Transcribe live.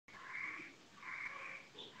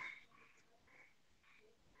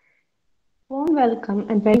welcome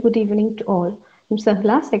and very good evening to all. I'm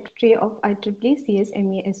Sahla, Secretary of IEEE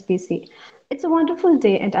MEA SBC. It's a wonderful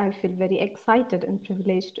day and I feel very excited and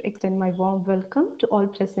privileged to extend my warm welcome to all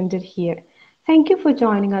presented here. Thank you for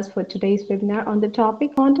joining us for today's webinar on the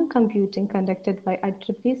topic Quantum Computing conducted by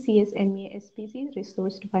IEEE MEA SBC,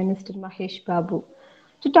 resourced by Mr. Mahesh Babu.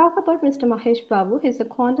 To talk about Mr. Mahesh Babu, he's a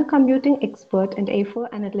quantum computing expert and A4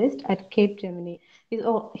 analyst at Capgemini.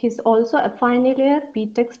 He's also a final year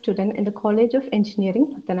BTech student in the College of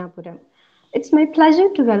Engineering, Pattanapuram. It's my pleasure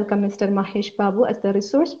to welcome Mr. Mahesh Babu as the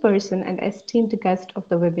resource person and esteemed guest of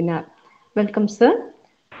the webinar. Welcome, sir.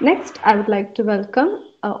 Next, I would like to welcome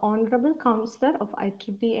Honorable Counselor of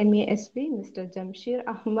IEEE MESB, Mr. Jamshir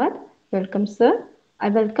Ahmad. Welcome, sir. I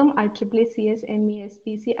welcome IEEE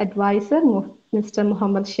MESBC Advisor, Mr.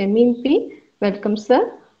 Muhammad Shamim P. Welcome,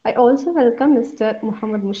 sir. I also welcome Mr.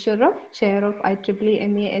 Muhammad Musharraf, Chair of IEEE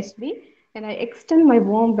MESB, and I extend my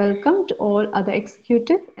warm welcome to all other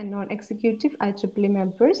executive and non-executive IEEE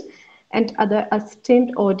members and other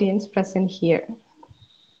esteemed audience present here.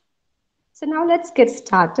 So now let's get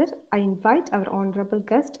started. I invite our honorable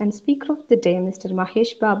guest and speaker of the day, Mr.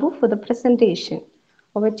 Mahesh Babu, for the presentation.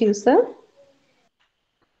 Over to you, sir.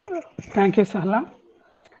 Thank you, Sahla,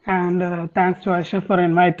 and thanks to Aisha for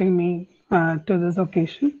inviting me to this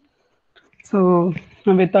occasion. So,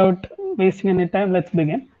 without wasting any time, let's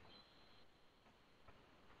begin.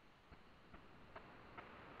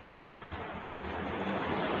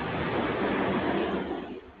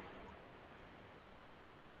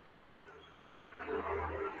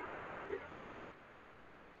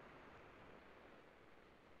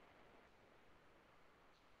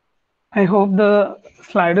 I hope the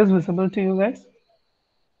slide is visible to you guys.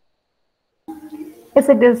 Yes,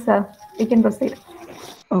 it is, sir. You can proceed.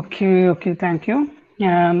 Okay, thank you.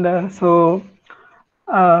 And uh,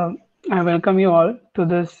 I welcome you all to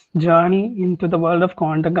this journey into the world of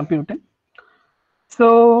quantum computing.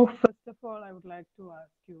 So, first of all, I would like to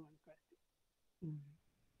ask you one question.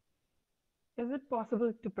 Is it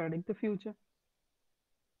possible to predict the future?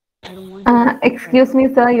 I don't want to. Excuse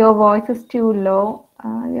me, sir. Your voice is too low.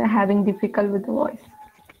 You're having difficult with the voice.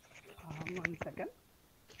 One second.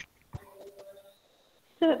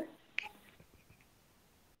 Sir,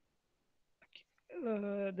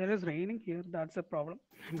 There is raining here. That's a problem.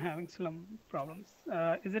 I'm having some problems.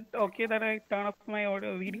 Is it okay that I turn off my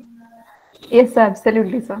audio video? Yes, sir.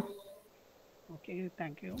 Absolutely, sir. Okay,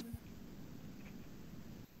 thank you.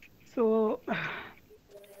 So,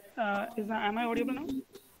 am I audible now?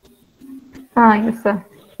 Yes, sir.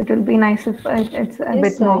 It will be nice if it's a yes,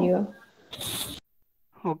 bit sir, more. you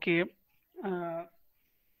are. Okay. Uh,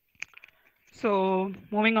 so,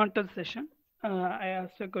 moving on to the session, I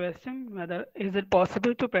asked a question whether is it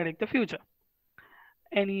possible to predict the future?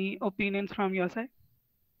 Any opinions from your side?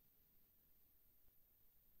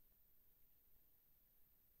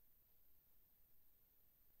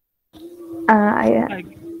 I, I,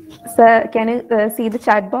 sir, can you see the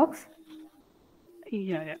chat box?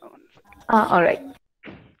 yeah. One second. All right.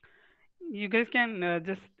 You guys can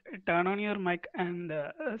just turn on your mic and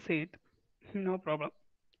say it. No problem.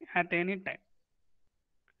 At any time.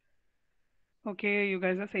 Okay, you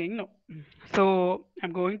guys are saying no. So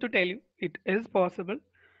I'm going to tell you it is possible,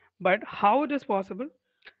 but how it is possible,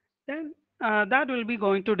 then that will be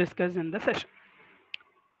going to discuss in the session.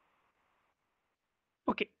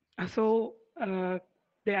 Okay, so the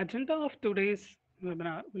agenda of today's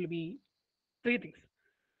webinar will be three things.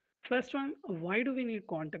 First one, why do we need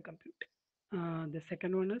quantum computing? The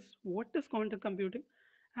second one is what is quantum computing?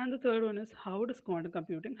 And the third one is how does quantum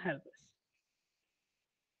computing help us?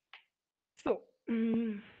 So,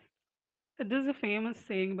 there's a famous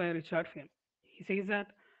saying by Richard Feynman. He says that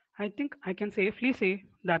I think I can safely say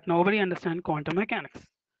that nobody understands quantum mechanics.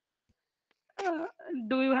 Uh,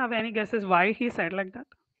 do you have any guesses why he said like that?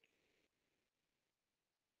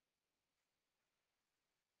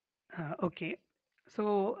 Okay,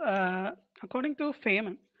 so according to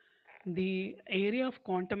Feynman, the area of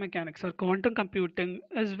quantum mechanics or quantum computing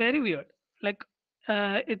is very weird. Like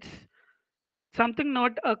it's something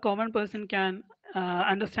not a common person can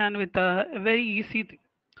understand with a very easy thing.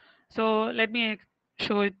 So let me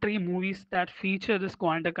show you three movies that feature this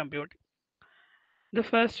quantum computing. The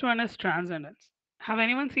first one is Transcendence. Have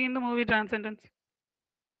anyone seen the movie Transcendence?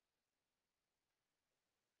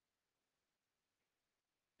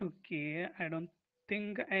 Okay, I don't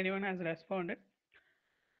think anyone has responded.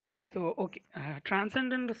 So, okay,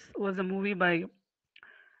 Transcendence was a movie by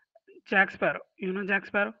Jack Sparrow. You know Jack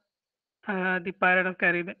Sparrow, the Pirate of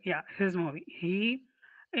Caribbean. Yeah, his movie. He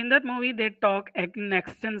in that movie they talk in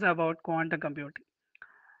extents about quantum computing.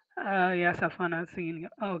 Yeah, Safan has seen.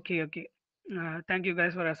 Okay. Thank you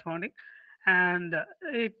guys for responding. And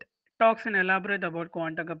it talks and elaborate about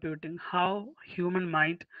quantum computing, how human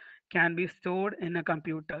mind can be stored in a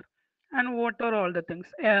computer, and what are all the things.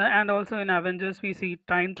 And also in Avengers, we see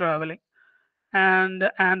time traveling, and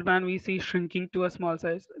Ant-Man we see shrinking to a small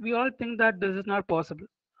size. We all think that this is not possible,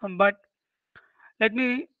 but let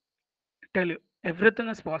me tell you, everything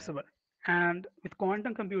is possible. And with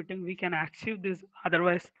quantum computing, we can achieve this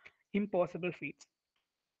otherwise impossible feats.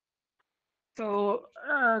 So,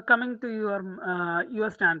 coming to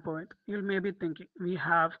your standpoint, you'll maybe thinking we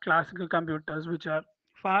have classical computers which are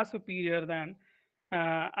far superior than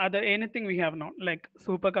other anything we have now, like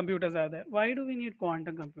supercomputers are there. Why do we need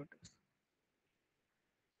quantum computers?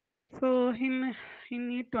 So, in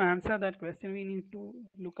need to answer that question, we need to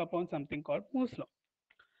look upon something called Moore's law.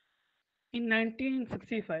 In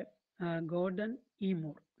 1965, Gordon E.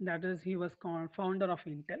 Moore, that is, he was founder of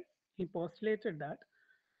Intel, he postulated that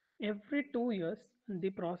every 2 years, the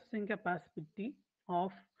processing capacity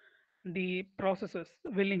of the processors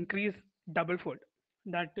will increase double fold.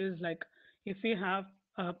 That is like if we have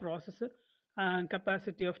a processor and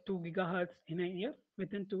capacity of 2 gigahertz in a year,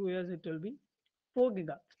 within 2 years it will be 4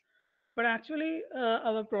 gigahertz. But actually,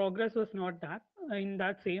 our progress was not that in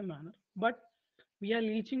that same manner. But we are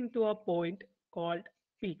reaching to a point called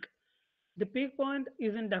peak. The peak point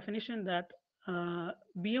is in definition that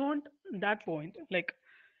beyond that point, like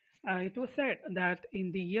it was said that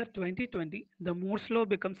in the year 2020, the Moore's law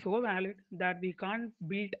becomes so valid that we can't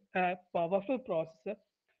build a powerful processor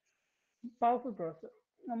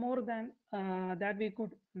more than that we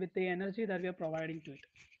could with the energy that we are providing to it.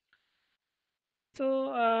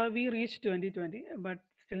 So we reached 2020, but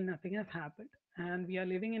still nothing has happened, and we are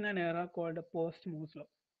living in an era called a post-Moore's law.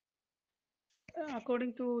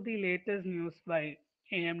 According to the latest news by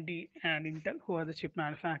AMD and Intel, who are the chip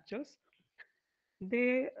manufacturers,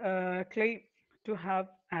 they claim to have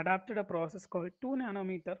adapted a process called 2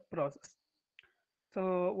 nanometer process.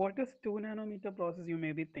 So, what is 2 nanometer process? You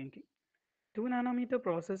may be thinking. 2 nanometer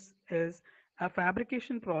process is a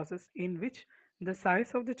fabrication process in which the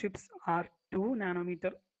size of the chips are 2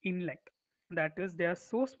 nanometer in length. That is, they are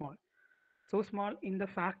so small in the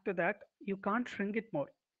fact that you can't shrink it more.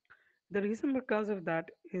 The reason because of that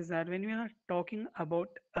is that when we are talking about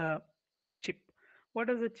a chip, what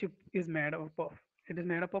does a chip is made up of? It is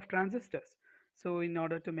made up of transistors. So in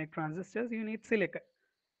order to make transistors, you need silicon.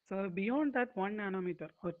 So beyond that 1 nanometer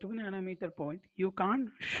or 2 nanometer point, you can't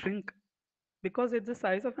shrink because it's the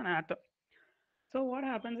size of an atom. So what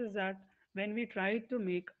happens is that when we try to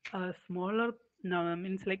make a smaller, no,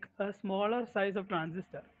 means like a smaller size of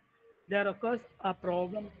transistor, there occurs a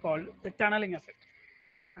problem called the tunneling effect.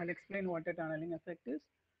 I'll explain what a tunneling effect is.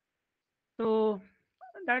 So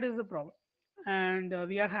that is the problem. And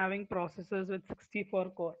we are having processors with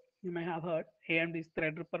 64 core. You may have heard AMD's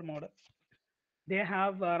Threadripper model. They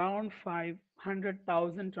have around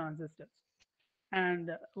 500,000 transistors.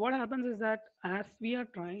 And what happens is that as we are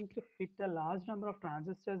trying to fit a large number of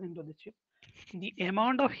transistors into the chip, the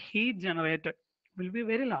amount of heat generated will be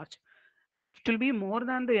very large. It will be more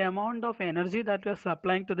than the amount of energy that we are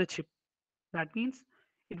supplying to the chip. That means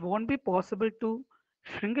it won't be possible to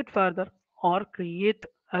shrink it further or create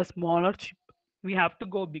a smaller chip. We have to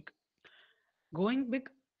go big. Going big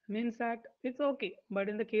means that it's okay, but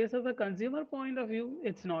in the case of a consumer point of view,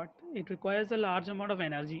 it's not. It requires a large amount of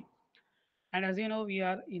energy. And as you know, we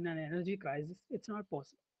are in an energy crisis. It's not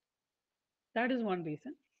possible. That is one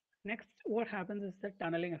reason. Next, what happens is the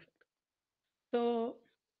tunneling effect. So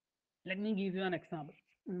let me give you an example.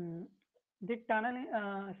 Mm, the tunneling,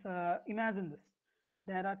 imagine this.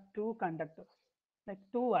 There are two conductors, like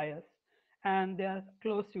two wires, and they are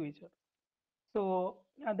close to each other. So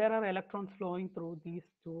there are electrons flowing through these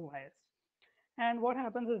two wires. And what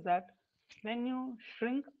happens is that when you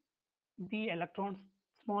shrink the electrons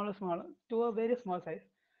smaller to a very small size,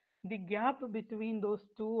 the gap between those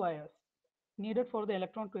two wires needed for the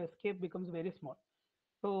electron to escape becomes very small.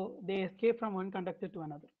 So they escape from one conductor to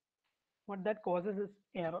another. What that causes is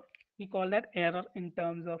error. We call that error in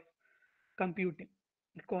terms of computing.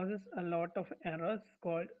 It causes a lot of errors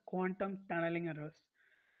called quantum tunneling errors.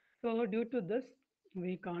 So due to this,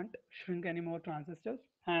 we can't shrink any more transistors,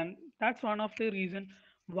 and that's one of the reason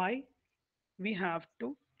why we have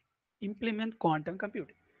to implement quantum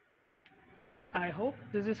computing. I hope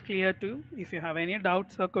this is clear to you. If you have any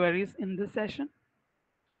doubts or queries in this session,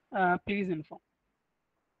 please inform.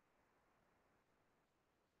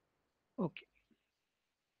 Okay,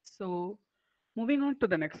 so moving on to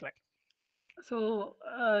the next slide. So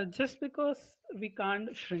just because we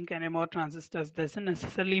can't shrink any more transistors doesn't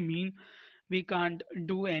necessarily mean we can't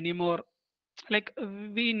do any more Like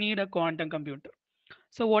we need a quantum computer.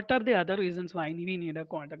 So what are the other reasons why we need a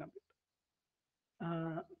quantum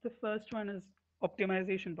computer? The first one is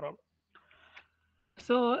optimization problem.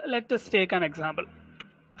 So let us take an example.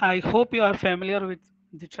 I hope you are familiar with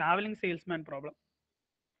the traveling salesman problem.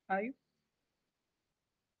 Are you?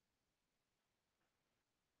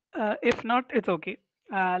 If not, it's okay.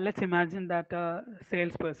 Let's imagine that a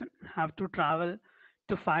salesperson have to travel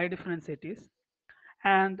to 5 different cities,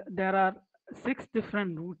 and there are 6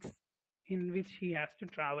 different routes in which he has to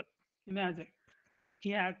travel. Imagine he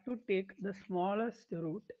had to take the smallest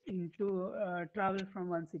route into travel from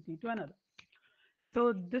one city to another.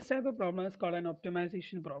 So this type of problem is called an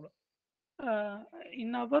optimization problem. Uh,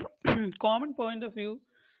 in our common point of view,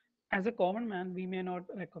 as a common man, we may not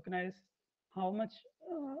recognize how much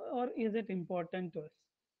or is it important to us.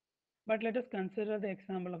 But let us consider the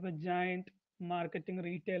example of a giant marketing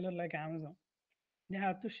retailer like Amazon. They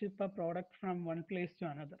have to ship a product from one place to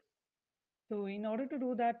another. So in order to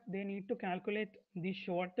do that, they need to calculate the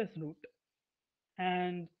shortest route.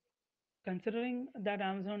 And considering that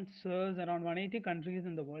Amazon serves around 180 countries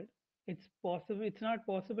in the world, it's not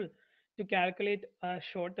possible to calculate a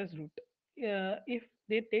shortest route. If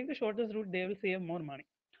they take the shortest route, they will save more money.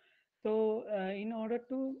 So in order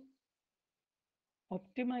to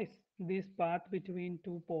optimize this path between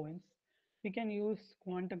 2 points, we can use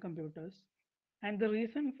quantum computers. And the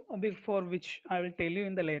reason for which I will tell you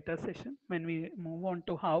in the later session when we move on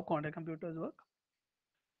to how quantum computers work.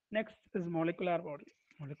 Next is molecular modeling.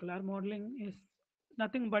 Molecular modeling is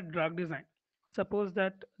nothing but drug design. Suppose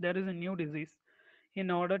that there is a new disease. In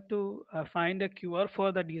order to find a cure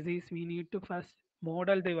for the disease, we need to first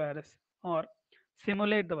model the virus or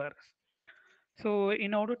simulate the virus. So,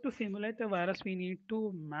 in order to simulate the virus, we need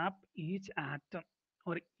to map each atom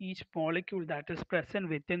or each molecule that is present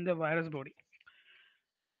within the virus body.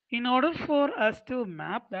 In order for us to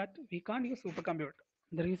map that, we can't use supercomputer.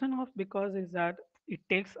 The reason of because is that it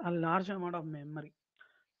takes a large amount of memory.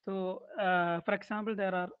 So, for example,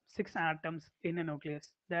 there are 6 atoms in a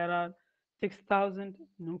nucleus. There are 6,000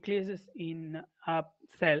 nucleuses in a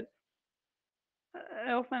cell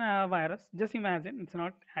of a virus. Just imagine, it's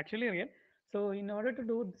not actually real. So, in order to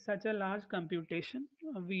do such a large computation,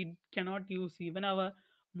 we cannot use even our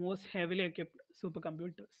most heavily equipped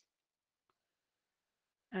supercomputers.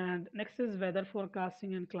 And next is weather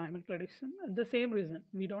forecasting and climate prediction. The same reason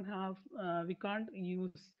we can't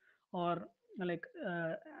use or like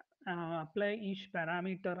apply each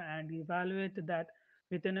parameter and evaluate that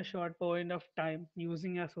within a short point of time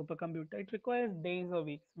using a supercomputer. It requires days or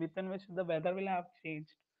weeks within which the weather will have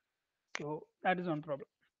changed. So that is one problem.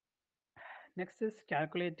 Next is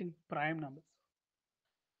calculating prime numbers.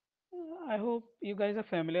 I hope you guys are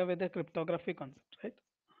familiar with the cryptography concept, right?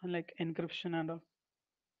 Like encryption and all.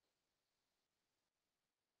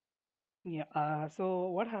 Yeah. So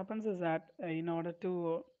what happens is that in order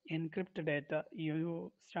to encrypt data,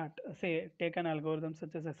 you start say take an algorithm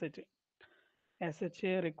such as SHA.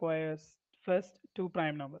 SHA requires first 2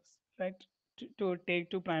 prime numbers, right? To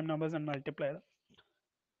take 2 prime numbers and multiply them.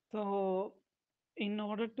 So in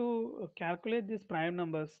order to calculate these prime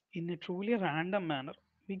numbers in a truly random manner,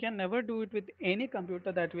 we can never do it with any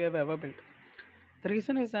computer that we have ever built. The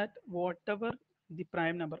reason is that whatever the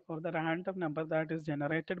prime number or the random number that is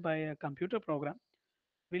generated by a computer program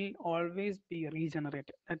will always be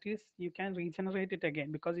regenerated. That is, you can regenerate it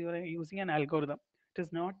again because you are using an algorithm. It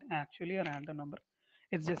is not actually a random number.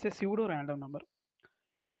 It's just a pseudo random number.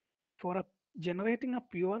 For generating a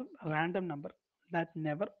pure random number that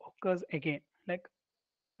never occurs again, like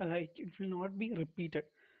it will not be repeated.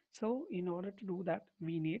 So, in order to do that,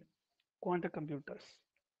 we need quantum computers.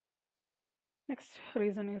 Next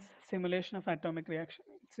reason is simulation of atomic reaction,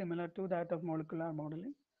 similar to that of molecular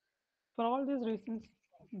modeling. For all these reasons,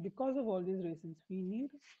 because of all these reasons, we need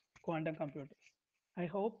quantum computers. I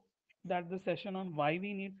hope that the session on why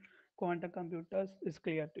we need quantum computers is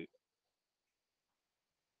clear to you.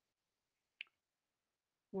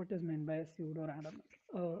 What is meant by a pseudo random?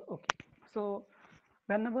 Okay, so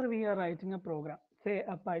whenever we are writing a program, say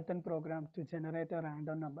a Python program to generate a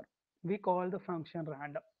random number, we call the function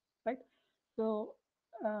random, right? So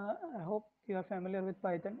I hope you are familiar with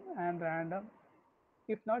Python and random.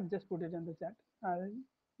 If not, just put it in the chat.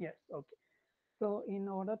 Yes, okay. So in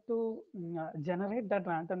order to generate that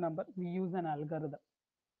random number, we use an algorithm.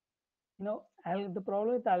 The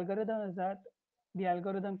problem with algorithm is that the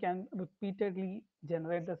algorithm can repeatedly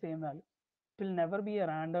generate the same value. It will never be a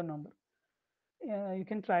random number. You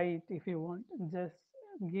can try it if you want. Just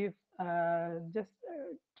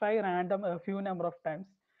try random a few number of times.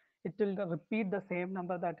 It will repeat the same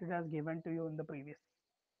number that it has given to you in the previous.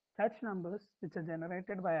 Such numbers which are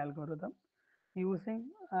generated by algorithm using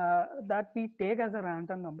that we take as a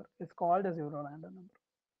random number is called a zero random number.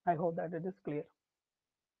 I hope that it is clear.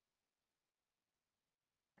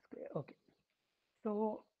 It's clear. Okay.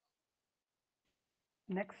 So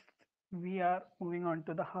next we are moving on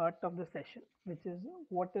to the heart of the session, which is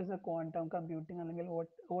what is a quantum computing and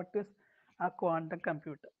what is a quantum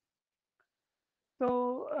computer.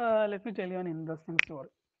 So let me tell you an interesting story.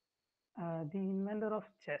 The inventor of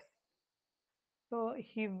chess. So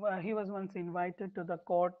he was once invited to the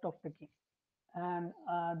court of the king, and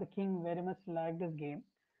the king very much liked his game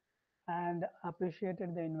and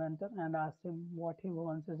appreciated the inventor and asked him what he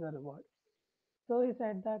wants as a reward. So he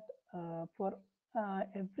said that for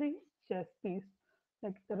every chess piece,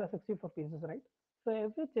 like there are 64 pieces, right? So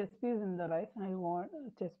every chess piece in the rice, I want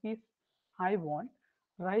chess piece, I want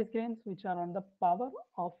rice grains which are on the power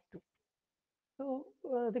of two. So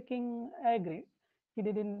the king agreed. He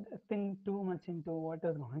didn't think too much into what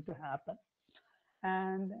is going to happen.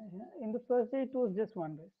 And in the first day, it was just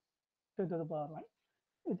one rice, two to the power one,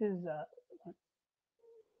 which is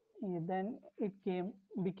then it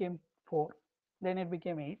became 4, then it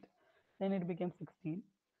became 8, then it became 16,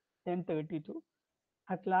 then 32.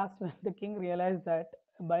 At last, when the king realized that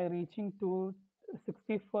by reaching to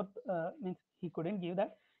 64th, means he couldn't give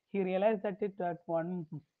that, he realized that it at one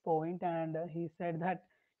point, and he said that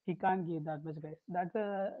he can't give that much, guys.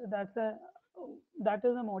 That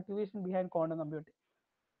is a motivation behind quantum computing.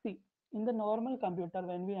 See, in the normal computer,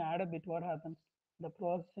 when we add a bit, what happens? The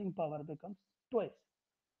processing power becomes twice.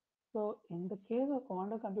 So in the case of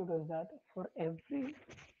quantum computers, that for every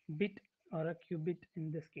bit or a qubit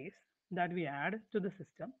in this case that we add to the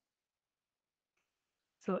system,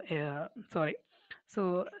 so sorry,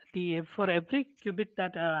 so the for every qubit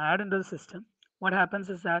that add into the system, what happens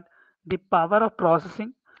is that the power of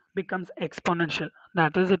processing becomes exponential.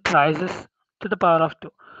 That is, it rises to the power of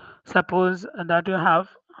two. Suppose that you have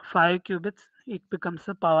 5 qubits, it becomes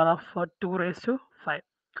the power of 2 raised to 5.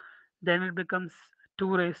 Then it becomes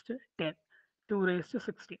 2 raised to 10, 2 raised to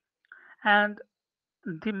 16, and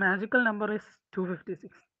the magical number is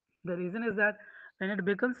 256. The reason is that when it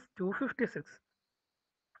becomes 256,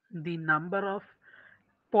 the number of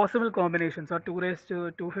possible combinations or 2 raised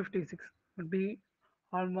to 256 would be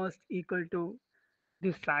almost equal to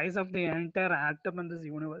the size of the entire atom in this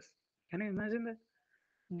universe. Can you imagine that?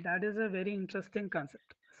 That is a very interesting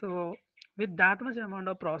concept. So, with that much amount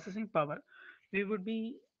of processing power, we would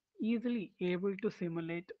be easily able to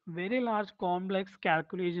simulate very large complex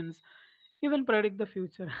calculations, even predict the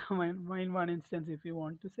future in one instance, if you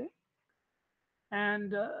want to say.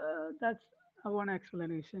 And that's one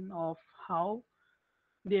explanation of how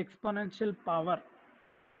the exponential power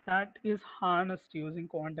that is harnessed using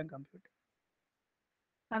quantum computing.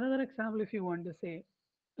 Another example, if you want to say,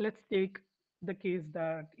 let's take the case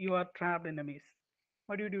that you are trapped in a maze.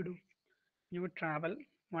 What do you do? You would travel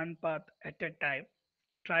one path at a time.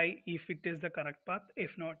 Try if it is the correct path.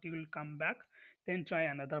 If not, you will come back, then try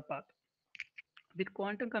another path. With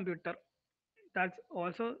quantum computer, that's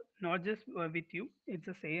also not just with you. It's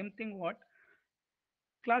the same thing what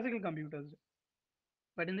classical computers do.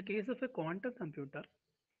 But in the case of a quantum computer,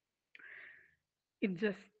 it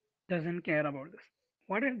just doesn't care about this.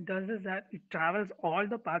 What it does is that it travels all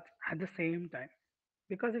the paths at the same time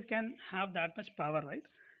because it can have that much power, right?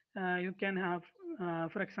 You can have,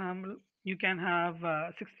 for example, you can have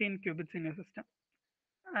 16 qubits in your system,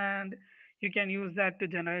 and you can use that to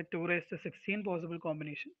generate 2 raised to 16 possible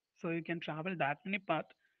combinations. So you can travel that many paths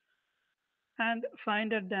and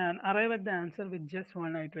arrive at the answer with just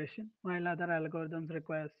one iteration, while other algorithms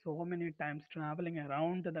require so many times traveling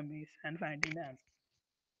around the maze and finding the answer.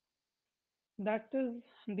 That is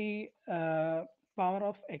the power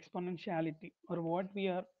of exponentiality, or what we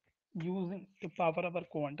are using to power our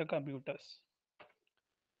quantum computers.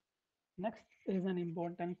 Next is an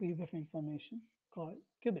important piece of information called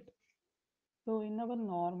qubit. So in our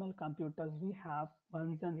normal computers, we have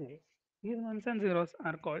ones and zeros. These ones and zeros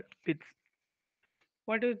are called bits.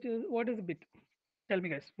 What is a bit? Tell me,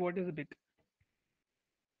 guys, what is a bit?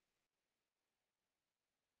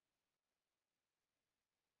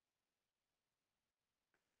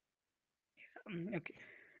 Okay,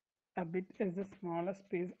 a bit is the smallest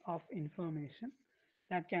piece of information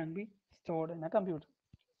that can be stored in a computer.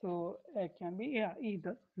 So it can be, yeah,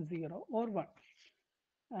 either 0 or 1.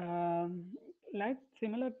 Like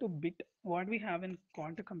similar to bit, what we have in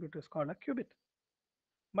quantum computers called a qubit.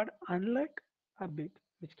 But unlike a bit,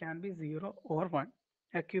 which can be 0 or 1,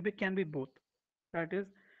 a qubit can be both. That is,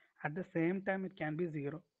 at the same time, it can be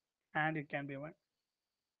 0 and it can be 1.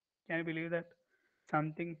 Can you believe that?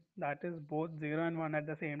 something that is both 0 and 1 at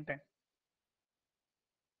the same time.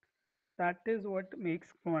 That is what makes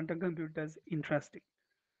quantum computers interesting.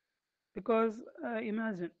 Because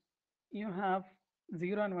imagine you have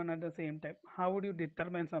 0 and 1 at the same time. How would you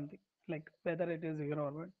determine something like whether it is 0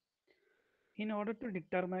 or 1? In order to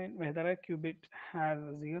determine whether a qubit has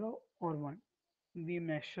 0 or 1, we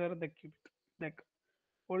measure the qubit. Like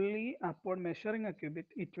only upon measuring a qubit,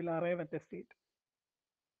 it will arrive at a state.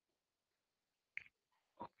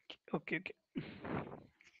 Okay, okay.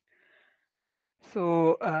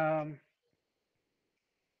 So,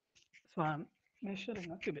 so I'm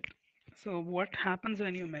measuring a qubit. So what happens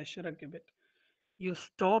when you measure a qubit? You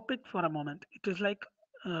stop it for a moment. It is like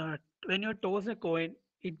uh, when you toss a coin,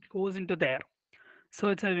 it goes into the air. So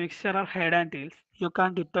it's a mixture of head and tails. You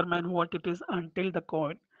can't determine what it is until the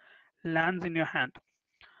coin lands in your hand.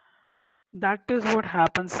 That is what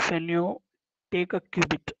happens when you take a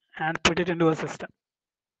qubit and put it into a system.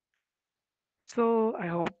 So I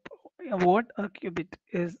hope what a qubit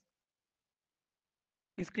is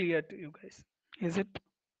clear to you guys. Is it?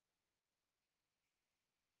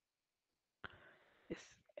 Yes.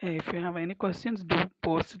 If you have any questions, do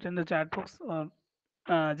post it in the chat box or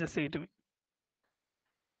just say to me.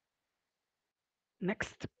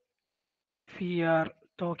 Next, we are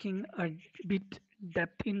talking a bit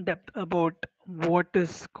depth about what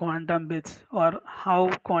is quantum bits or how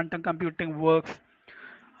quantum computing works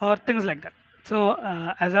or things like that. So,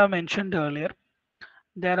 as I mentioned earlier,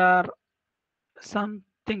 there are some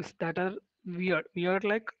things that are weird. Weird,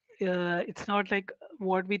 like it's not like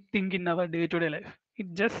what we think in our day-to-day life.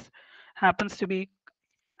 It just happens to be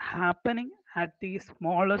happening at the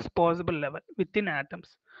smallest possible level within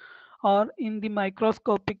atoms or in the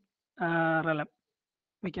microscopic realm,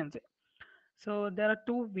 we can say. So there are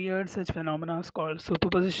two weird such phenomena called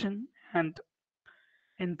superposition and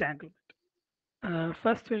entanglement.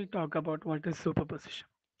 First, we'll talk about what is superposition.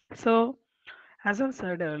 So, as I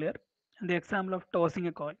said earlier, in the example of tossing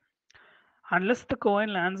a coin, unless the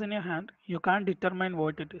coin lands in your hand, you can't determine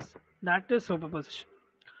what it is. That is superposition.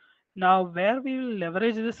 Now, where we will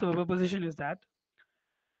leverage this superposition is that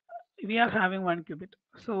we are having one qubit.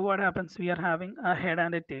 So, what happens? We are having a head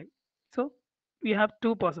and a tail. So, we have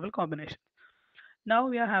two possible combinations. Now,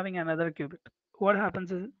 we are having another qubit. What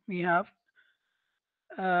happens is we have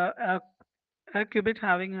uh, a, a qubit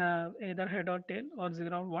having either head or tail or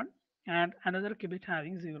 0 or 1, and another qubit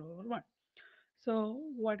having 0 or 1. So,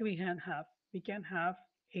 what we can have? We can have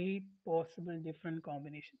eight possible different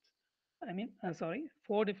combinations. Sorry,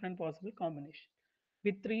 four different possible combinations.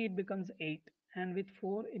 With three, it becomes eight, and with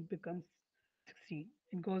four, it becomes 16.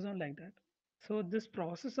 It goes on like that. So, this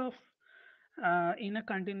process of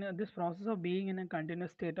this process of being in a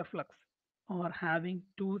continuous state of flux or having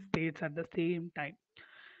two states at the same time,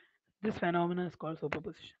 this phenomenon is called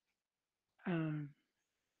superposition. Um,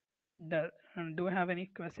 do I have any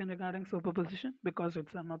question regarding superposition? Because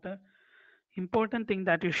it's another important thing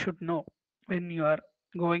that you should know when you are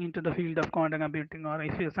going into the field of quantum computing, or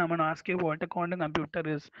if someone asks you what a quantum computer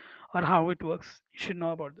is or how it works, you should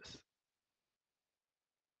know about this.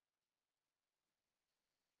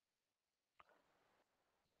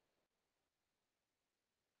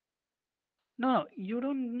 No, you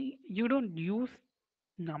don't use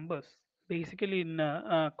numbers basically in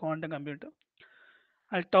a quantum computer.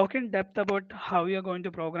 I'll talk in depth about how you're going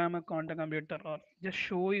to program a quantum computer or just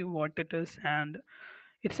show you what it is. And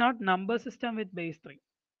it's not number system with base 3.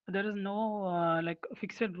 There is no like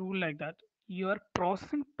fixed rule like that. Your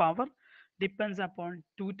processing power depends upon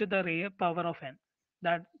 2 to the rare power of n.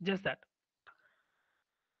 That just that.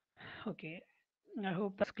 Okay. I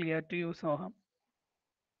hope that's clear to you, Soham.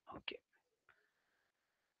 Okay.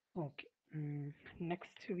 Okay.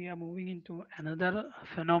 Next, we are moving into another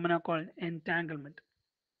phenomena called entanglement.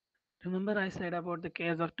 Remember, I said about the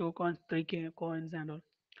case of two coins, coins, and all.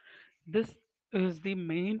 This is the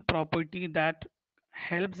main property that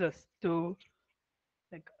helps us to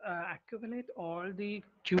accumulate all the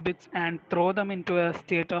qubits and throw them into a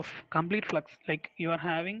state of complete flux. Like you are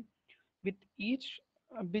having with each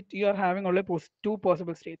bit, you are having only two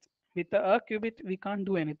possible states. With a qubit, we can't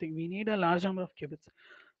do anything. We need a large number of qubits.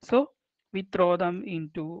 So we throw them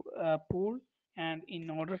into a pool, and in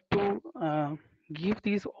order to give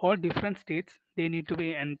these all different states, they need to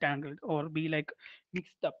be entangled or be like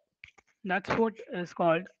mixed up. That's what is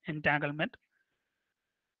called entanglement.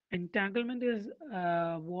 Entanglement is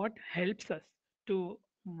what helps us to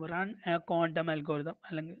run a quantum algorithm,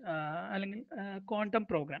 quantum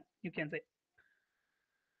program, you can say.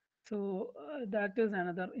 So that is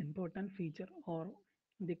another important feature or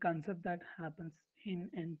the concept that happens in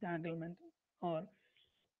entanglement or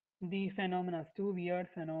the phenomena, two weird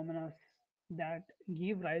phenomena that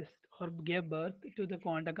give rise or gave birth to the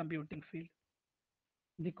quantum computing field.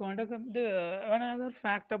 Another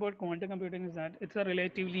fact about quantum computing is that it's a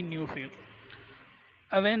relatively new field.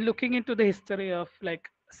 When looking into the history of, like,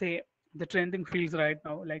 say, the trending fields right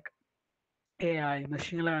now, like AI,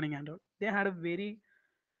 machine learning, and all, they had a very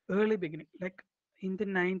early beginning. Like in the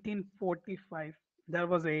 1945, there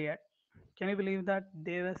was AI. Can you believe that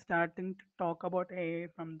they were starting to talk about AI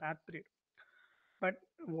from that period? But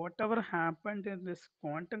whatever happened in this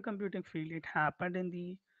quantum computing field, it happened in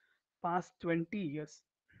the past 20 years.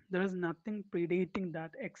 There is nothing predating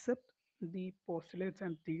that except the postulates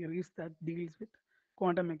and theories that deals with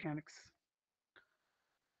quantum mechanics.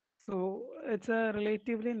 So it's a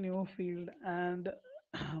relatively new field, and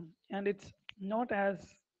and it's not as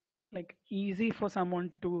like easy for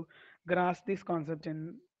someone to grasp this concept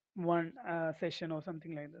in one session or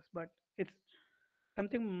something like this. But it's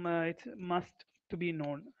something it's must to be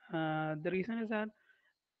known. The reason is that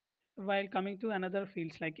while coming to another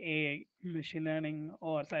fields like AI, machine learning,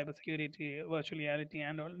 or cybersecurity, virtual reality,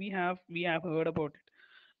 and all, we have heard about it.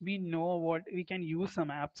 We know what we can use some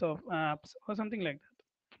apps or something like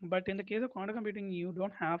that. But in the case of quantum computing, you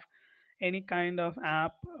don't have any kind of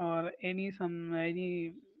app or any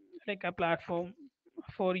like a platform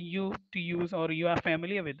for you to use, or you are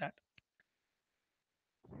familiar with that.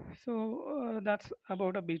 So that's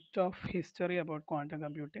about a bit of history about quantum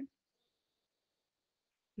computing.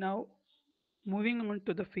 Now, moving on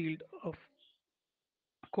to the field of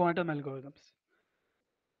quantum algorithms.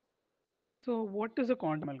 So, what is a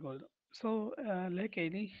quantum algorithm? So, like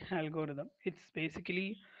any algorithm, it's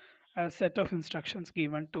basically a set of instructions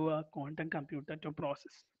given to a quantum computer to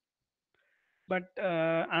process. But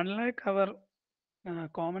unlike our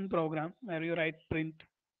common program where you write print,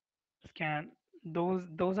 scan,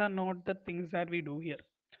 those are not the things that we do here.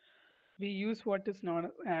 We use what is known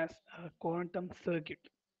as a quantum circuit.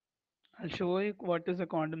 I'll show you what is a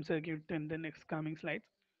quantum circuit in the next coming slides.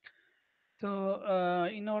 So,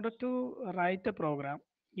 in order to write a program,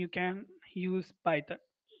 you can use Python.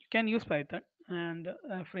 You can use Python, and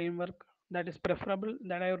a framework that is preferable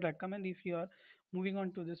that I would recommend if you are moving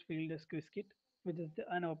on to this field is Qiskit, which is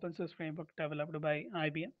an open source framework developed by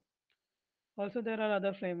IBM. Also, there are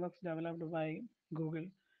other frameworks developed by Google,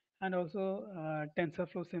 and also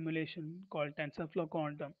TensorFlow simulation called TensorFlow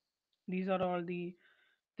Quantum. These are all the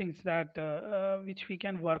things that which we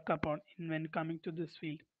can work upon in when coming to this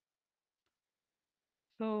field.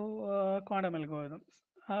 So, quantum algorithms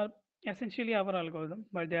are essentially our algorithm,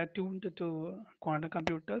 but they are tuned to quantum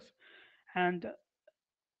computers. And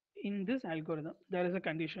in this algorithm, there is a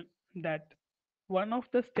condition that one of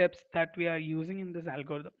the steps that we are using in this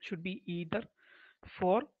algorithm should be either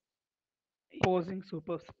for opposing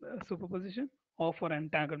superposition or for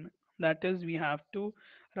entanglement. That is, we have to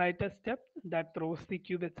write a step that throws the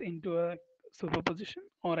qubits into a superposition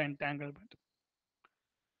or entanglement.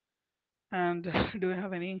 And do you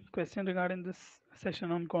have any question regarding this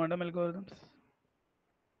session on quantum algorithms?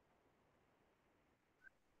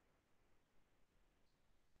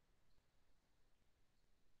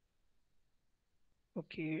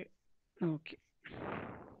 Okay, okay.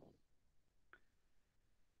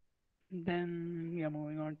 Then we are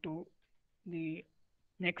moving on to the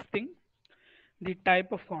next thing, the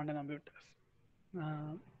type of quantum computers.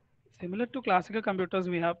 Uh, Similar to classical computers,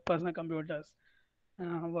 we have personal computers,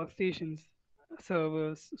 workstations,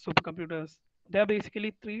 servers, supercomputers. There are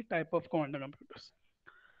basically three type of quantum computers.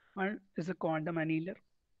 One is a quantum annealer,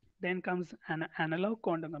 then comes an analog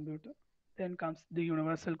quantum computer, then comes the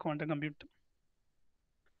universal quantum computer.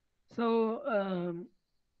 So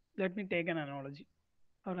let me take an analogy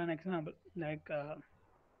or an example. Like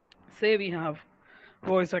say we have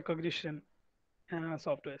voice recognition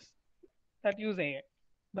softwares that use AI,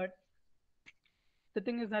 but the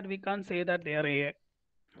thing is that we can't say that they are AI.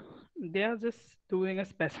 They are just doing a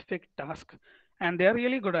specific task, and they are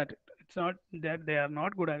really good at it. It's not that they are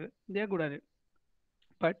not good at it; they are good at it,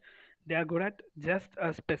 but they are good at just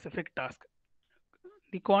a specific task.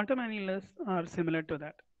 The quantum annealers are similar to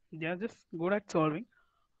that. They are just good at solving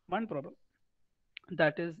one problem,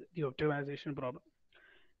 that is the optimization problem.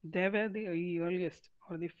 They were the earliest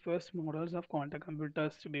or the first models of quantum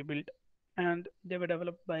computers to be built, and they were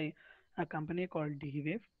developed by a company called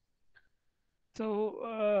D-Wave.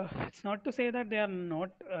 So it's not to say that they are not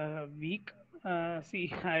weak.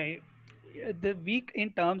 See, the weak in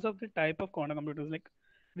terms of the type of quantum computers, like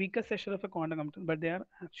weaker section of a quantum computer, but they are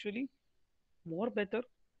actually more better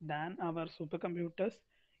than our supercomputers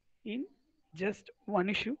in just one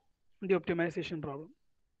issue, the optimization problem.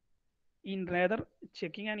 In rather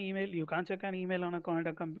checking an email, you can't check an email on a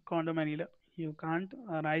quantum annealer. You can't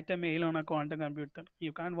write a mail on a quantum computer.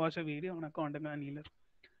 You can't watch a video on a quantum annealer.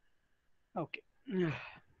 Okay.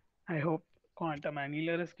 I hope quantum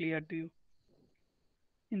annealer is clear to you.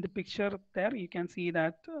 In the picture there, you can see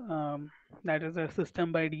that that is a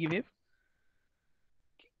system by D wave.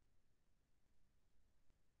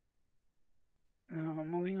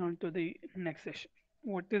 Moving on to the next session.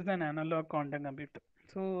 What is an analog quantum computer?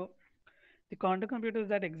 So the quantum computers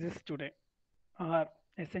that exist today are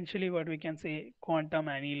essentially what we can say quantum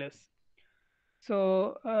annealers.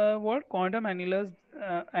 So, what quantum annealers,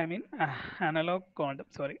 analog quantum,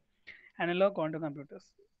 sorry, analog quantum computers.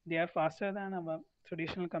 They are faster than our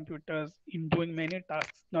traditional computers in doing many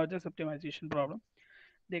tasks, not just optimization problem.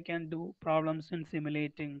 They can do problems in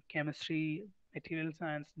simulating chemistry, material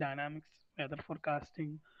science, dynamics, weather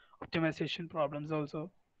forecasting, optimization problems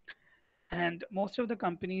also. And most of the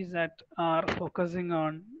companies that are focusing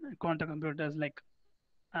on quantum computers like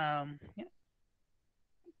yeah,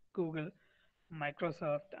 Google,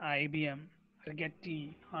 Microsoft, IBM,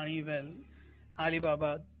 Rigetti, Honeywell,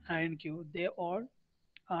 Alibaba, INQ, they all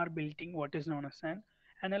are building what is known as an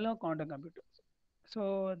analog quantum computers.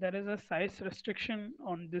 So there is a size restriction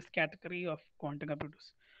on this category of quantum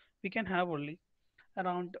computers. We can have only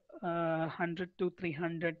around 100 to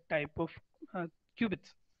 300 type of uh,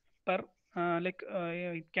 qubits per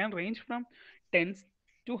it can range from tens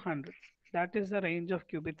to hundreds. That is the range of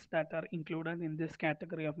qubits that are included in this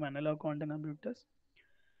category of analog quantum computers,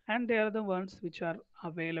 and they are the ones which are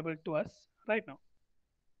available to us right now.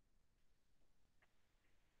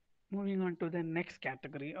 Moving on to the next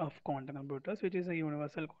category of quantum computers, which is a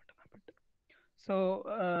universal quantum computer.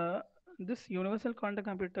 So, this universal quantum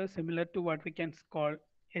computer is similar to what we can call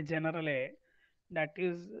a general AI, that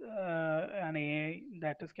is an AI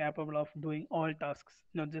that is capable of doing all tasks,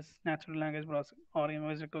 not just natural language processing or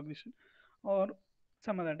image recognition or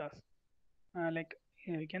some other tasks.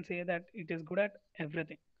 We can say that it is good at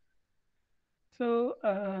everything. So,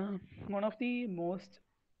 one of the most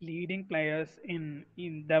leading players in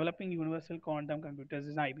developing universal quantum computers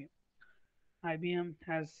is IBM. IBM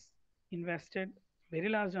has invested very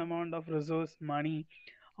large amount of resource money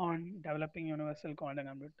on developing universal quantum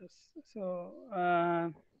computers. So,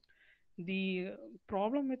 the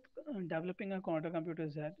problem with developing a quantum computer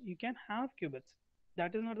is that you can have qubits.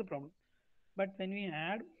 That is not the problem. But when we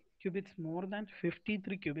add qubits more than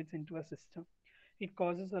 53 qubits into a system, it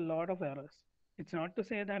causes a lot of errors. It's not to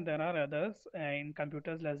say that there are others in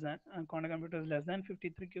computers less than quantum computers less than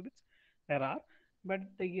 53 qubits. There are, but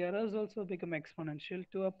the errors also become exponential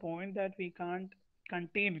to a point that we can't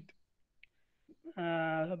contain it.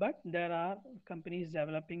 But there are companies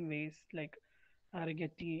developing ways like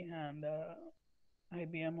Rigetti and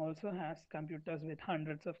IBM also has computers with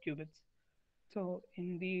hundreds of qubits. So,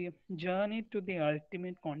 in the journey to the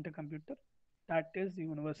ultimate quantum computer, that is the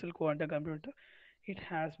universal quantum computer, it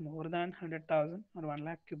has more than 100,000 or 1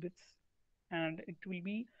 lakh qubits, and it will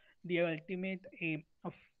be the ultimate aim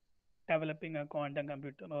of developing a quantum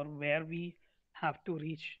computer, or where we have to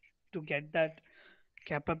reach to get that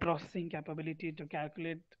processing capability to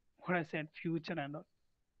calculate what I said, future and all.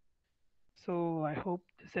 So, I hope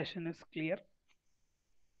the session is clear.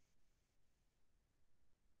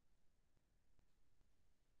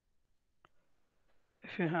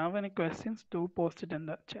 If you have any questions, do post it in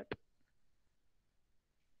the chat.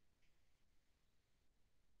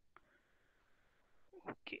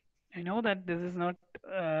 Okay. I know that this is not,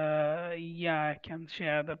 yeah, I can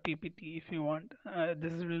share the PPT if you want.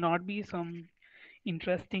 This will not be some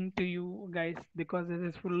interesting to you guys because this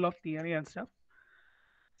is full of theory and stuff.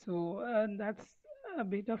 So that's a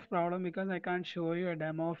bit of problem because I can't show you a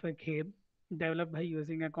demo of a game developed by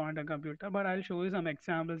using a quantum computer, but I'll show you some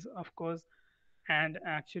examples, of course, and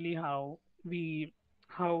actually how the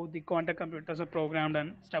quantum computers are programmed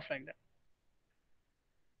and stuff like that.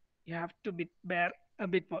 You have to bear a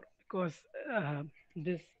bit more because uh,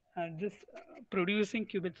 this producing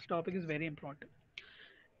qubits topic is very important.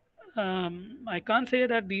 I can't say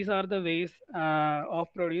that these are the ways of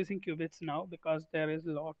producing qubits now because there is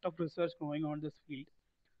a lot of research going on this field.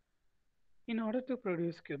 In order to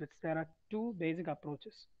produce qubits, there are two basic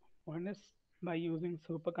approaches. One is by using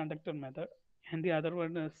superconductor method, and the other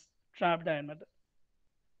one is trapped ion method.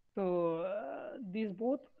 So these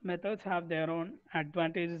both methods have their own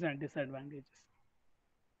advantages and disadvantages.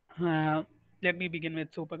 Uh, Let me begin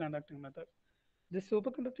with superconducting method. This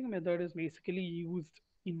superconducting method is basically used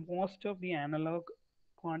in most of the analog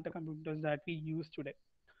quantum computers that we use today.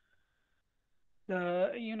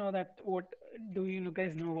 The you know that what do you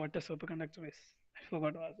guys know what a superconductor is? I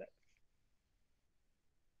forgot what was that.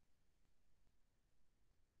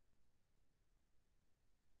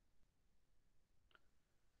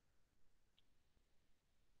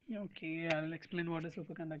 Okay, I'll explain what a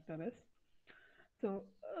superconductor is. So,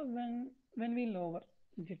 when we lower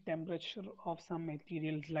the temperature of some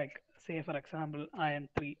materials, like say for example iron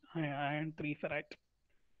 3 ferrite,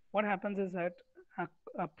 what happens is that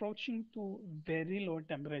approaching to very low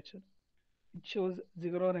temperature, it shows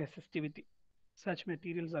zero resistivity. Such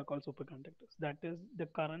materials are called superconductors. That is, the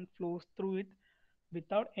current flows through it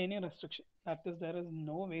without any restriction. That is, there is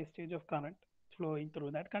no wastage of current flowing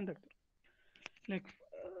through that conductor. Like,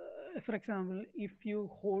 for example, if you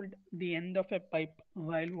hold the end of a pipe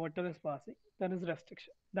while water is passing, there is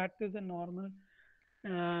restriction. That is a normal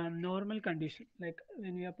condition. Like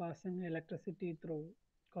when we are passing electricity through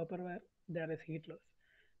copper wire, there is heat loss.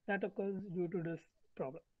 That occurs due to this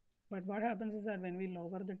problem. But what happens is that when we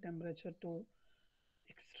lower the temperature to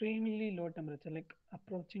extremely low temperature, like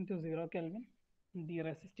approaching to 0 Kelvin, the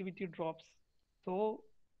resistivity drops so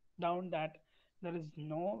down that there is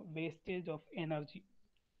no wastage of energy.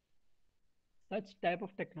 Such type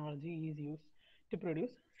of technology is used to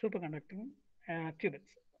produce superconducting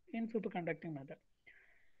qubits. In superconducting method,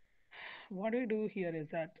 what we do here is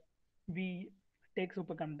that we take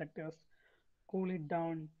superconductors, cool it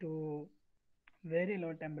down to very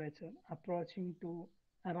low temperature, approaching to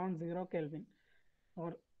around 0 Kelvin,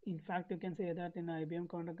 or in fact, you can say that in IBM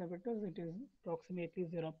quantum computers, it is approximately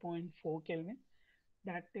zero point 0.4 Kelvin.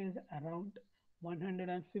 That is around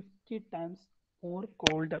 150 times more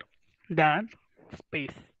colder than space.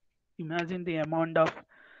 Imagine the amount of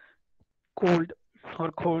cold or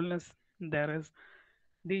coldness there is.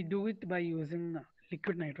 They do it by using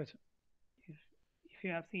liquid nitrogen. If, if you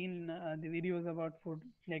have seen the videos about food,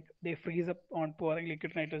 like they freeze up on pouring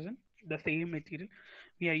liquid nitrogen, the same material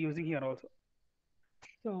we are using here also.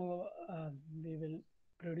 So we will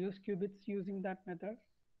produce qubits using that method.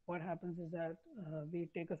 What happens is that we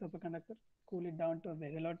take a superconductor, cool it down to a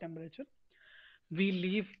very low temperature. We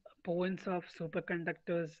leave points of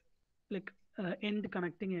superconductors, like end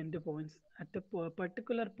connecting end points at a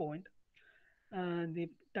particular point. The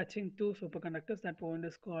touching two superconductors, that point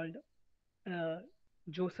is called uh,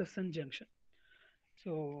 Josephson junction.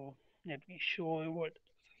 So let me show you what.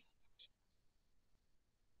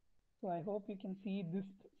 So I hope you can see this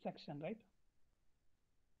section, right?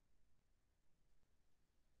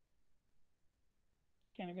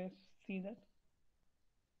 Can you guys see that?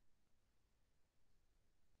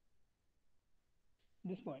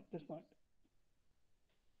 This point.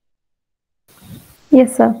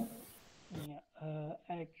 Yes, sir. Yeah,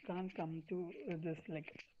 I can't come to this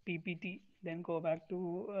like PPT, then go back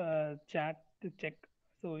to chat to check.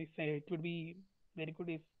 So if it would be very good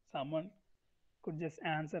if someone could just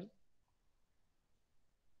answer.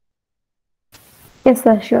 Yes,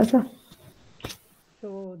 sir. Sure, sir.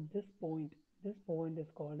 So this point is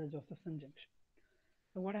called a Josephson junction.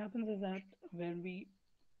 So what happens is that when we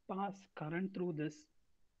pass current through this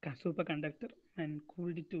superconductor and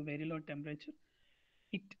cooled it to very low temperature,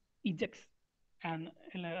 it ejects an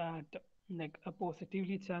like a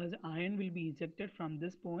positively charged ion will be ejected from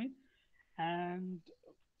this point and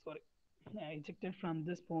sorry ejected from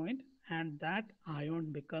this point, and that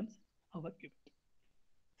ion becomes our qubit.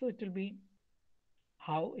 So it will be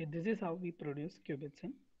how this is how we produce qubits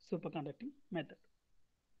in superconducting method.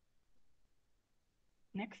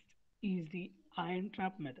 Next is the ion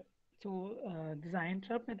trap method. So this ion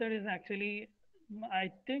trap method is actually,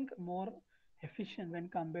 I think, more efficient when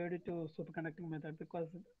compared to superconducting method, because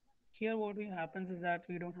here what we happens is that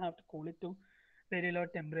we don't have to cool it to very low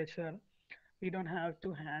temperature. We don't have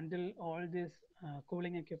to handle all these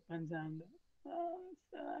cooling equipments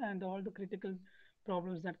and all the critical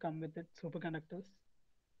problems that come with it, superconductors.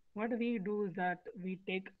 What we do is that we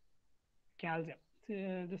take calcium. So,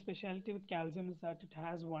 the specialty with calcium is that it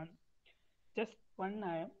has just one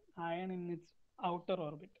ion in its outer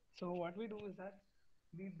orbit. So what we do is that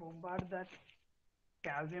we bombard that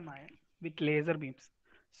calcium ion with laser beams.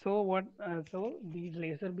 So these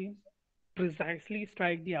laser beams precisely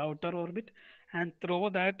strike the outer orbit and throw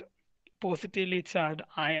that positively charged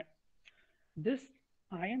ion. This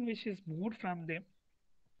ion, which is moved from the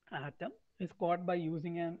atom, is caught by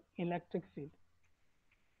using an electric field,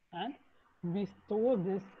 and we store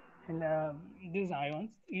uh, these ions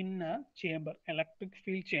in a chamber, electric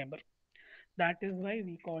field chamber. That is why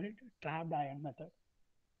we call it trapped ion method.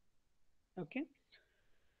 Okay,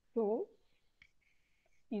 so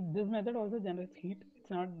this method also generates heat. It's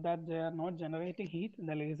not that they are not generating heat;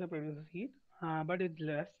 the laser produces heat, but it's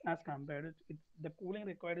less as compared. The cooling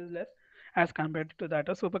required is less as compared to that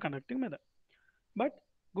of superconducting method. But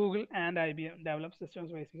Google and IBM develop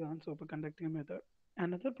systems based on superconducting method.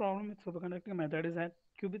 Another problem with superconducting method is that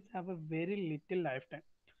qubits have a very little lifetime.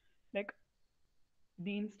 Like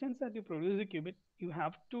the instance that you produce a qubit, you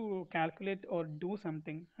have to calculate or do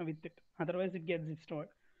something with it. Otherwise, it gets destroyed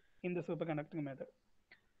in the superconducting method.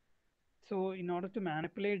 So, in order to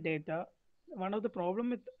manipulate data, one of the problem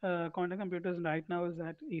with quantum computers right now is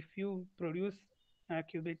that if you produce a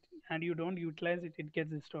qubit and you don't utilize it, it gets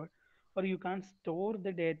destroyed, or you can't store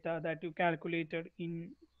the data that you calculated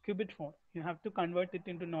in qubit form. You have to convert it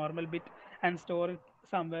into normal bit and store it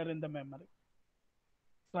somewhere in the memory.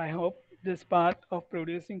 So, I hope this part of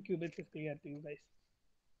producing qubits is clear to you guys.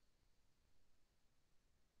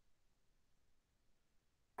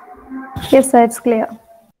 Yes, sir, it's clear. Okay.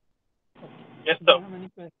 Yes, Do sir. you have any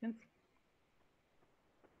questions?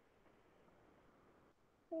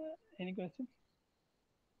 Any questions?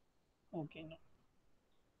 Okay, no.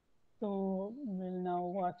 So we'll now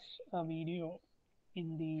watch a video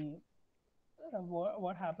in the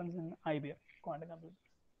what happens in IBM quantum computing.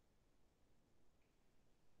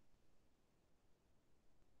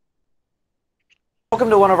 Welcome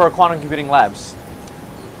to one of our quantum computing labs.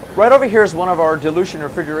 Right over here is one of our dilution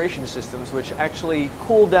refrigeration systems, which actually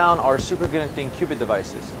cool down our superconducting qubit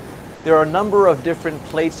devices. There are a number of different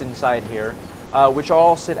plates inside here, which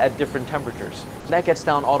all sit at different temperatures. That gets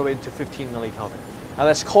down all the way to 15 millikelvin. Now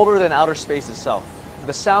that's colder than outer space itself.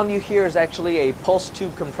 The sound you hear is actually a pulse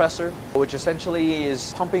tube compressor, which essentially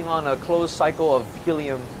is pumping on a closed cycle of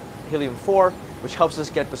helium-4, which helps us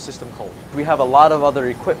get the system cold. We have a lot of other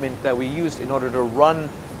equipment that we use in order to run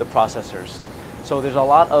the processors. So there's a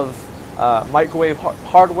lot of microwave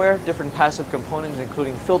hardware, different passive components,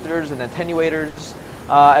 including filters and attenuators,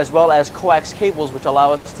 as well as coax cables, which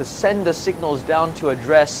allow us to send the signals down to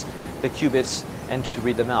address the qubits and to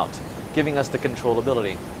read them out, giving us the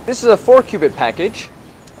controllability. This is a 4-qubit package.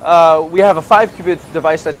 We have a 5-qubit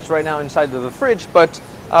device that's right now inside of the fridge, but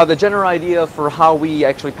the general idea for how we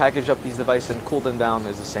actually package up these devices and cool them down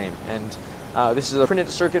is the same. And this is a printed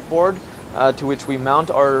circuit board to which we mount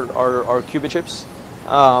our qubit chips,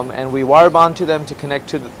 and we wire bond to them to connect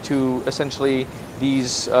to essentially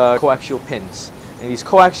these coaxial pins. And these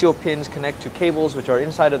coaxial pins connect to cables which are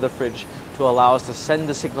inside of the fridge to allow us to send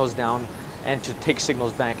the signals down and to take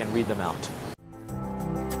signals back and read them out.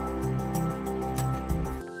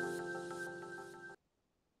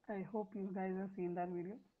 I hope you guys have seen that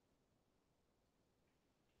video.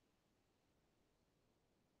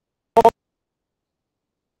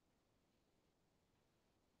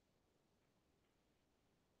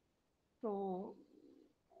 So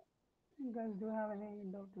you guys do have any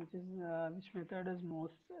doubt which method is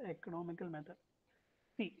most economical method?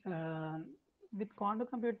 See, with quantum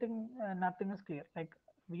computing, nothing is clear. Like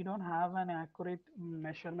we don't have an accurate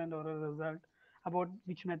measurement or a result about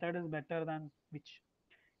which method is better than which.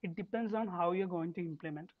 It depends on how you're going to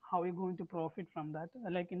implement, how you're going to profit from that.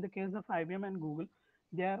 Like in the case of IBM and Google,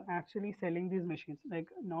 they are actually selling these machines, like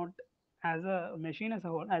not as a machine as a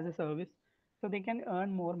whole, as a service, so they can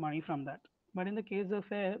earn more money from that. But in the case of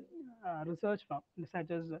a research firm such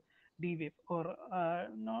as DWave, or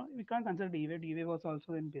no, we can't consider DWave. DWave was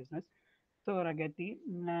also in business, so Ragetti,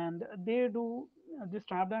 and they do this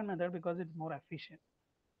trap-down method because it's more efficient.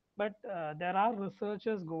 But there are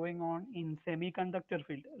researchers going on in semiconductor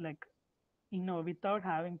field, like without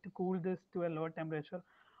having to cool this to a low temperature,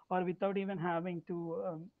 or without even having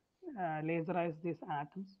to laserize these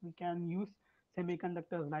atoms, we can use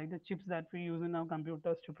semiconductors like the chips that we use in our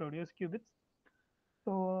computers to produce qubits.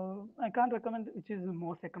 So I can't recommend which is the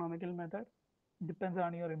most economical method. Depends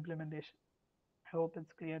on your implementation. I hope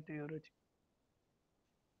it's clear to you, Ruchi.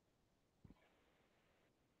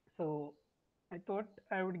 So I thought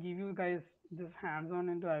I would give you guys this hands-on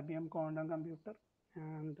into IBM quantum computer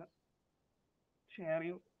and share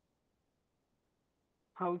you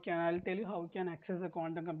I'll tell you how you can access a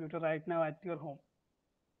quantum computer right now at your home.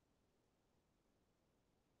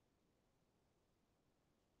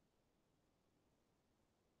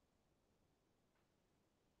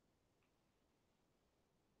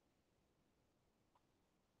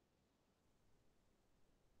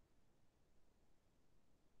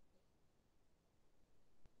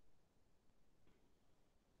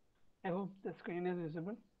 I hope the screen is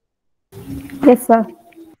visible. Yes, sir.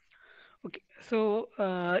 Okay, so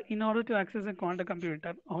in order to access a quantum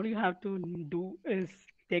computer, all you have to do is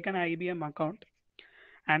take an IBM account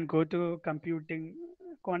and go to computing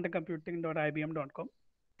quantumcomputing.ibm.com.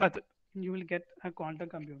 That's it. You will get a quantum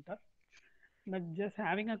computer. But just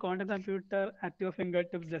having a quantum computer at your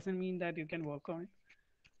fingertips doesn't mean that you can work on it.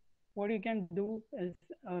 What you can do is,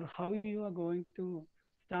 or how you are going to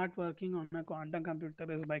start working on a quantum computer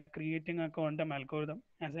is by creating a quantum algorithm,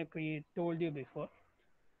 as I told you before.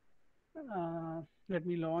 Let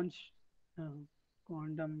me launch uh,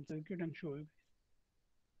 quantum circuit and show you.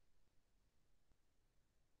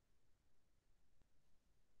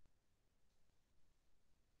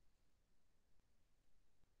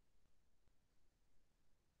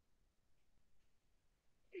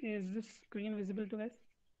 Is this screen visible to guys?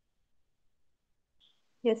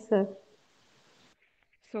 Yes, sir.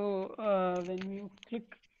 So when you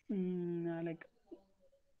click like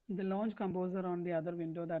the launch composer on the other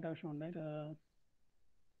window that I've shown, right?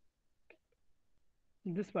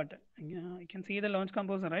 This button, you can see the launch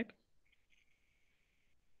composer, right?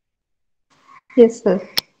 Yes, sir.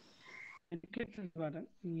 When you click this button,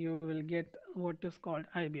 you will get what is called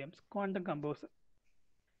IBM's quantum composer.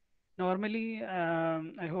 Normally,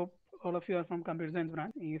 I hope all of you are from computer science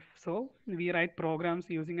branch. If so, we write programs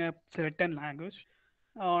using a certain language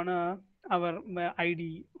on our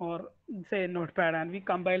IDE or say Notepad, and we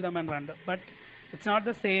compile them and run them. But it's not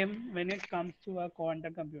the same when it comes to a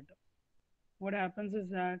quantum computer. What happens is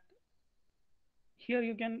that here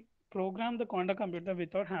you can program the quantum computer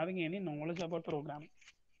without having any knowledge about programming.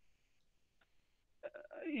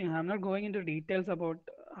 Yeah, I'm not going into details about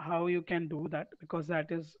how you can do that because that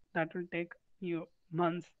will take you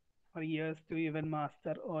months or years to even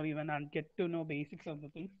master or even get to know basics of the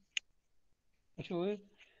things. I show you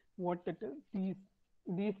what it is.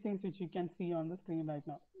 These things which you can see on the screen right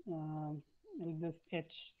now, like this H,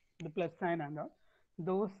 the plus sign and all,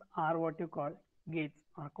 those are what you call gates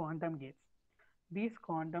or quantum gates. These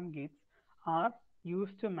quantum gates are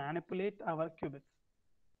used to manipulate our qubits.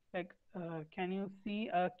 Like, can you see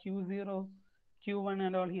a Q0, Q1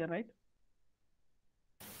 and all here, right?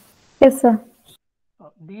 Yes, sir.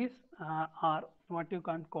 These are what you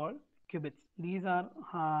can call qubits. These are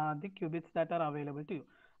the qubits that are available to you.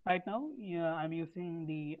 Right now, yeah, I'm using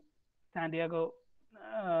the San Diego,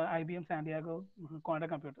 IBM San Diego quantum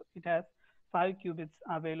computer. It has 5 qubits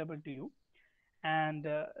available to you, and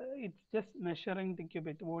it's just measuring the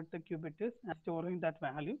qubit, what the qubit is, and storing that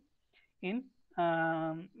value in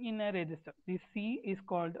in a register. The C is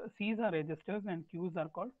called C's are registers and Q's are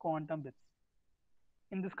called quantum bits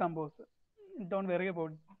in this composer. Don't worry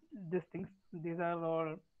about these things. These are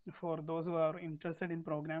all for those who are interested in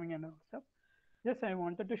programming and stuff. Just I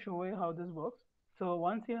wanted to show you how this works. So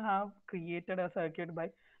once you have created a circuit by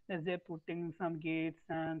let's say putting some gates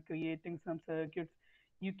and creating some circuits,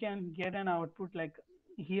 you can get an output like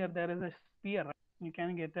here there is a sphere. Right? You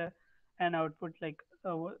can get an output like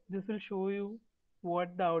this will show you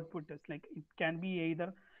what the output is like. It can be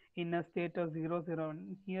either in a state of 0 0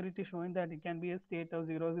 1. Here it is showing that it can be a state of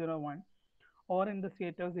 0 0 1 or in the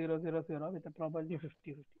state of 0 0 0 with a probability 50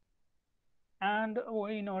 50. And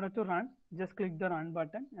in order to run, just click the run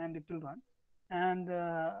button and it will run. And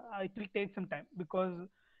it will take some time because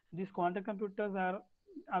these quantum computers are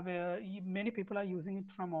aware, many people are using it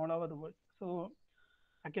from all over the world. So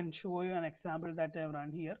I can show you an example that I have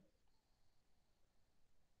run here.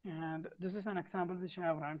 And this is an example which I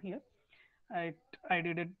have run here. I, I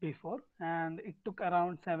did it before and it took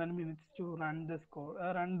around 7 minutes to run this code,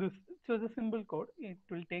 run this. So the simple code, it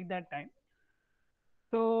will take that time.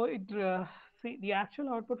 So it see the actual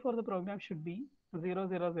output for the program should be 0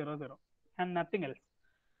 0 0 0 and nothing else.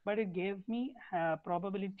 But it gave me a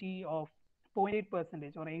probability of 0.8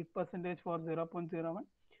 percentage or 8 percentage for 0.01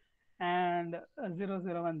 and 0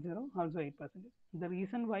 0 1 0 also 8 percentage. The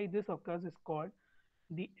reason why this occurs is called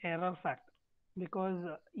the error factor because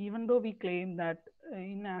even though we claim that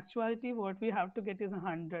in actuality what we have to get is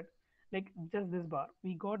 100 like just this bar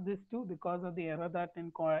we got this too because of the error that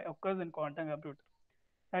occurs in quantum computer.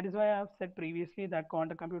 That is why I have said previously that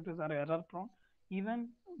quantum computers are error prone. Even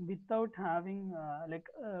without having like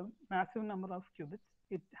a massive number of qubits,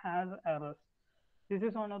 it has errors. This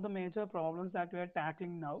is one of the major problems that we are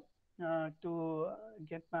tackling now to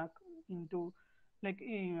get back into like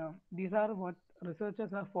these are what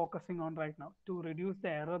researchers are focusing on right now to reduce the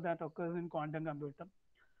error that occurs in quantum computer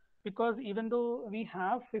because even though we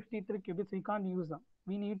have 53 qubits we can't use them.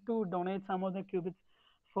 We need to donate some of the qubits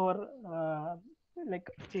for like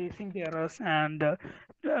chasing the errors and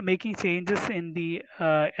making changes in the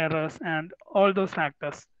errors and all those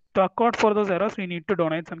factors. To account for those errors we need to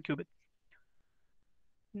donate some qubits.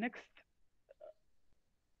 Next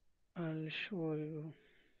I'll show you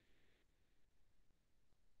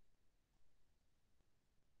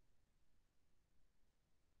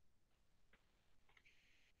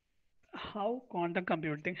how quantum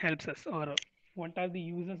computing helps us or what are the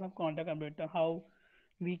uses of quantum computer, how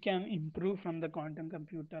we can improve from the quantum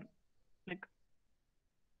computer, like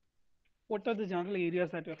what are the general areas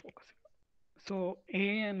that we are focusing on. So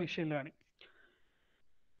AI and machine learning.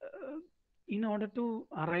 Uh, in order to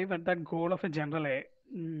arrive at that goal of a general AI,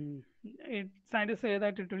 scientists say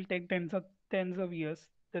that it will take tens of years.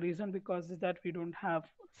 The reason because is that we don't have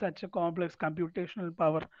such a complex computational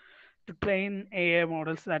power to train AI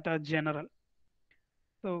models that are general.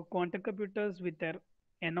 So quantum computers with their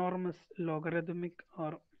enormous logarithmic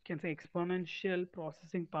or can say exponential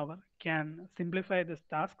processing power can simplify these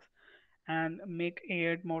tasks and make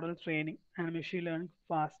AI model training and machine learning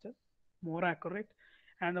faster, more accurate,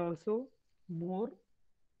 and also more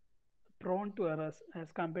prone to errors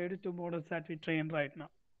as compared to models that we train right now.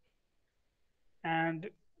 And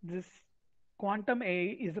this Quantum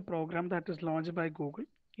AI is a program that is launched by Google.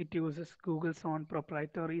 It uses Google's own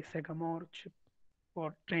proprietary Sagamore chip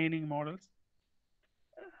for training models.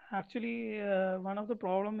 Actually, one of the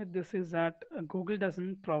problem with this is that Google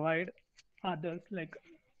doesn't provide others like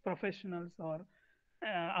professionals or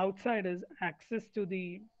outsiders access to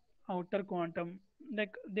the outer quantum.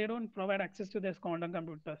 Like they don't provide access to their quantum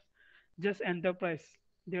computers, just enterprise.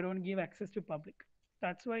 They don't give access to public.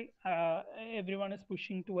 That's why everyone is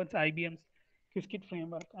pushing towards IBM's Qiskit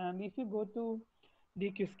framework. And if you go to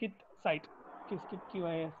the Qiskit site, Qiskit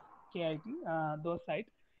QIS, KIT, those sites,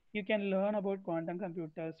 you can learn about quantum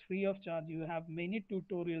computers free of charge. You have many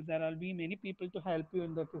tutorials. There will be many people to help you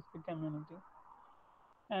in the Qiskit community.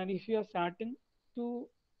 And if you are starting to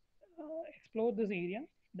explore this area,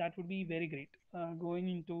 that would be very great. Going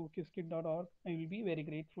into qiskit.org, I will be very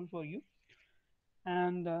grateful for you.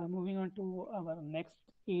 And moving on to our next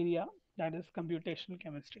area, that is computational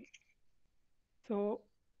chemistry. So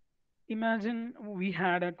imagine we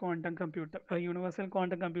had a quantum computer, a universal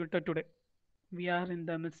quantum computer today. We are in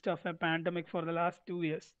the midst of a pandemic for the last 2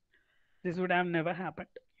 years. This would have never happened.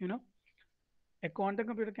 You know, a quantum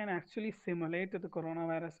computer can actually simulate the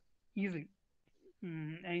coronavirus easily.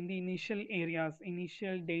 In the initial areas,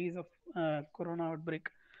 initial days of corona outbreak,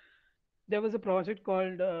 there was a project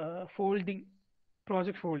called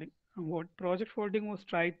Project Folding. And what Project Folding was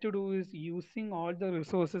tried to do is using all the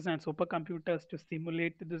resources and supercomputers to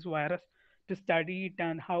simulate this virus, to study it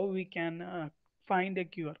and how we can find a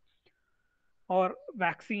cure or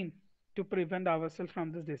vaccine to prevent ourselves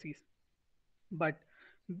from this disease. But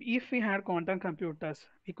if we had quantum computers,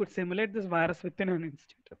 we could simulate this virus within an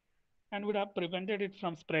instant and would have prevented it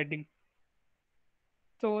from spreading.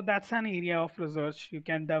 So that's an area of research. You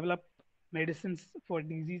can develop medicines for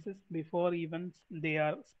diseases before even they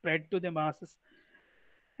are spread to the masses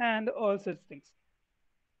and all such things.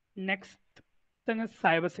 Next thing is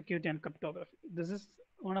cybersecurity and cryptography. This is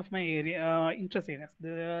one of my area interest areas.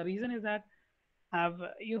 The reason is that have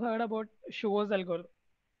you heard about Shor's algorithm?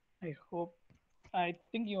 I hope I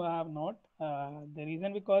think you have not. The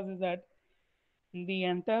reason because is that the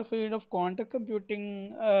entire field of quantum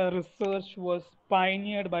computing research was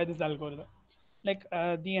pioneered by this algorithm. Like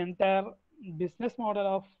the entire business model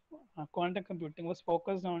of quantum computing was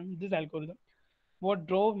focused on this algorithm. What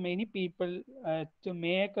drove many people to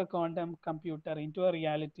make a quantum computer into a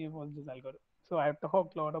reality was this algorithm. So I have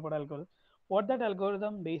talked a lot about algorithm. What that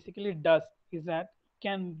algorithm basically does is that it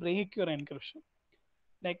can break your encryption.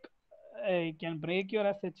 Like it can break your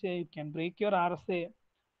SHA, it can break your RSA,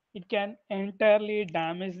 it can entirely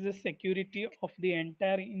damage the security of the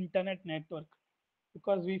entire internet network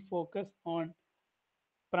because we focus on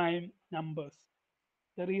prime numbers.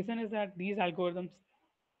 The reason is that these algorithms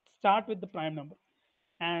start with the prime number,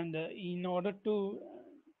 and in order to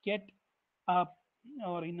get up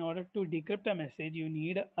or in order to decrypt a message, you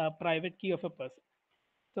need a private key of a person.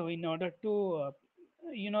 So, in order to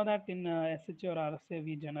you know that in SH or RSA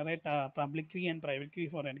we generate a public key and private key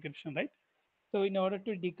for encryption, right? So, in order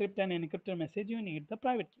to decrypt and encrypt a message, you need the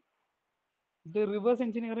private key. The reverse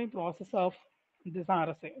engineering process of this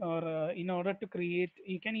RSA, or in order to create,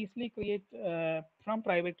 you can easily create from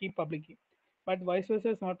private key public key, but vice versa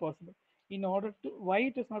is not possible. In order to, why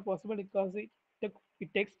it is not possible? Because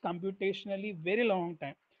it takes computationally very long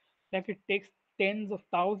time. Like it takes tens of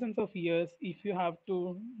thousands of years if you have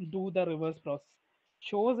to do the reverse process.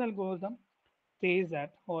 Shor's algorithm says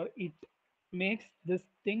that, or it makes this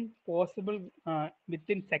thing possible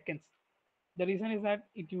within seconds. The reason is that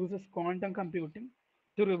it uses quantum computing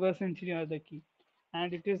to reverse engineer the key,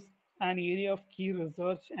 and it is an area of key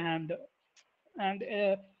research. And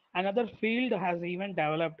another field has even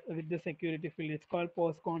developed with the security field. It's called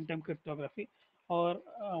post quantum cryptography, or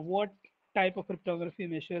what type of cryptography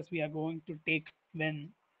measures we are going to take when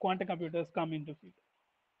quantum computers come into field.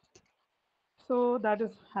 So that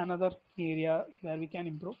is another area where we can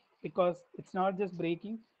improve, because it's not just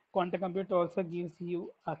breaking. Quantum computer also gives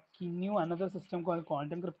you a new another system called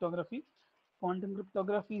quantum cryptography. Quantum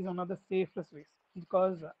cryptography is one of the safest ways,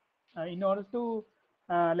 because in order to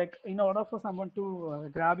like in order for someone to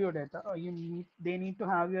grab your data, they need to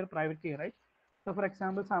have your private key, right? So for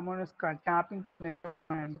example, someone is tapping the network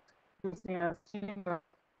and using a stealing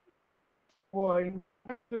so in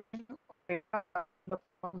order to data in the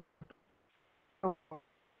form of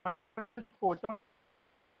photon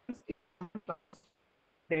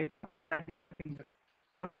the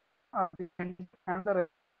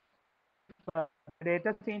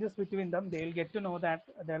data changes between them, they'll get to know that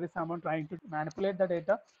there is someone trying to manipulate the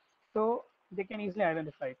data, so they can easily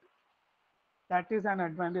identify it. That is an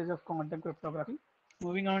advantage of quantum cryptography.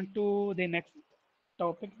 Moving on to the next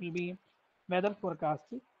topic will be weather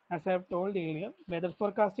forecasting. As I have told earlier, weather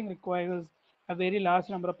forecasting requires a very large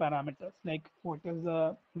number of parameters like what is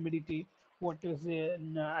the humidity, what is the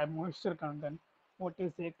moisture content, what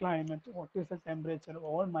is the climate, what is the temperature,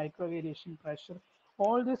 all micro variation, pressure,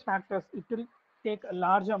 all these factors. It will take a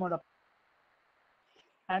large amount of,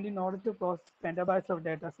 and in order to process petabytes of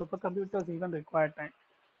data, supercomputers even require time.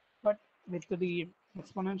 But with the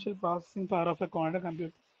exponential processing power of a quantum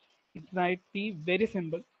computer, it might be very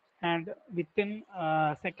simple, and within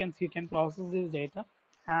seconds you can process this data.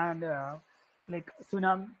 And like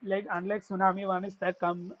tsunami, like unlike tsunami warnings that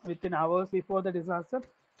come within hours before the disaster,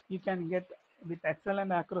 you can get with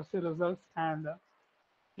excellent accuracy results and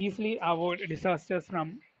easily avoid disasters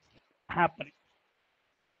from happening.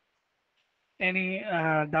 Any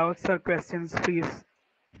doubts or questions, please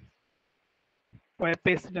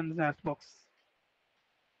paste it in the chat box.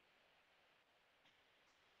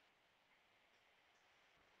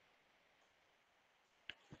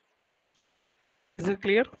 Is it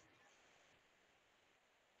clear?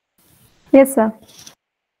 Yes, sir.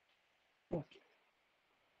 Okay.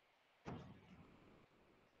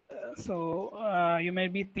 So you may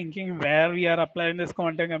be thinking where we are applying this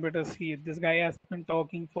quantum computers. See, this guy has been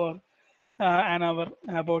talking for an hour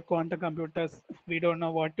about quantum computers. We don't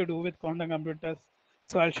know what to do with quantum computers.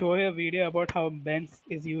 So I'll show you a video about how Benz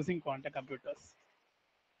is using quantum computers.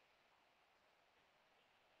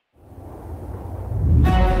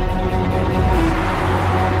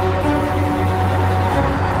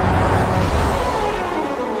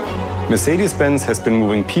 Mercedes-Benz has been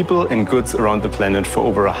moving people and goods around the planet for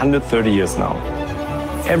over 130 years now.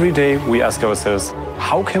 Every day we ask ourselves,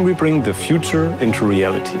 how can we bring the future into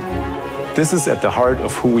reality? This is at the heart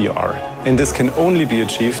of who we are, and this can only be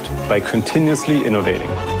achieved by continuously innovating.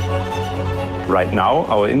 Right now,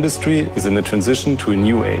 our industry is in a transition to a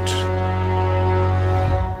new age.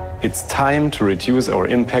 It's time to reduce our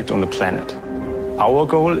impact on the planet. Our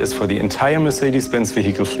goal is for the entire Mercedes-Benz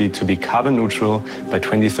vehicle fleet to be carbon neutral by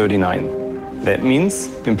 2039. That means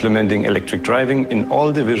implementing electric driving in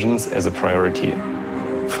all divisions as a priority.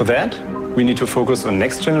 For that, we need to focus on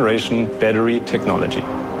next-generation battery technology.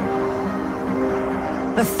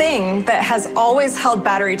 The thing that has always held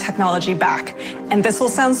battery technology back, and this will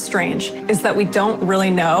sound strange, is that we don't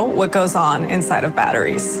really know what goes on inside of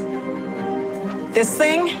batteries. This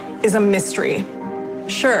thing is a mystery.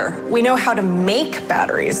 Sure, we know how to make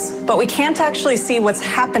batteries, but we can't actually see what's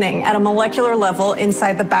happening at a molecular level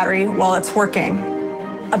inside the battery while it's working.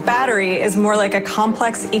 A battery is more like a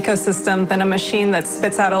complex ecosystem than a machine that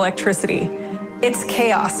spits out electricity. It's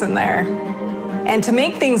chaos in there. And to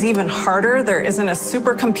make things even harder, there isn't a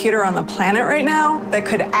supercomputer on the planet right now that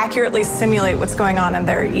could accurately simulate what's going on in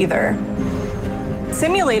there either.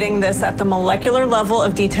 Simulating this at the molecular level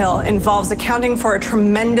of detail involves accounting for a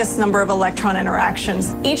tremendous number of electron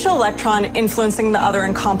interactions, each electron influencing the other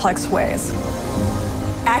in complex ways.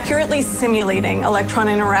 Accurately simulating electron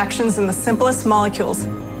interactions in the simplest molecules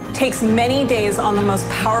takes many days on the most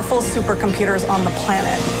powerful supercomputers on the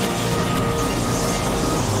planet.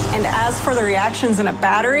 And as for the reactions in a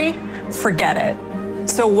battery, forget it.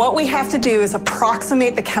 So what we have to do is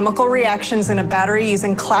approximate the chemical reactions in a battery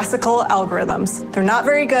using classical algorithms. They're not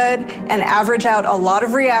very good and average out a lot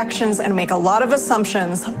of reactions and make a lot of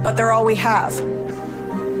assumptions, but they're all we have.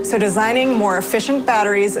 So designing more efficient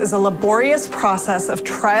batteries is a laborious process of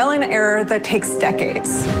trial and error that takes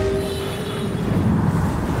decades.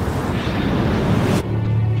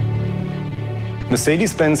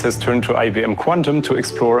 Mercedes-Benz has turned to IBM Quantum to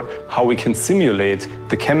explore how we can simulate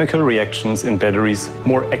the chemical reactions in batteries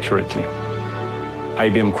more accurately.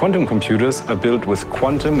 IBM Quantum computers are built with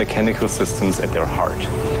quantum mechanical systems at their heart.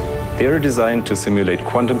 They are designed to simulate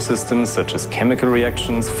quantum systems such as chemical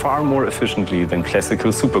reactions far more efficiently than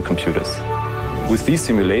classical supercomputers. With these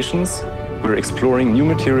simulations, we're exploring new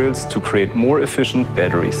materials to create more efficient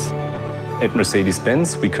batteries. At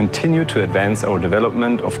Mercedes-Benz, we continue to advance our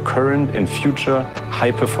development of current and future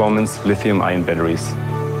high-performance lithium-ion batteries,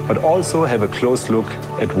 but also have a close look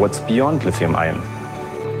at what's beyond lithium-ion.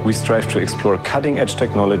 We strive to explore cutting-edge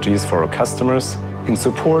technologies for our customers in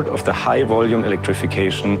support of the high-volume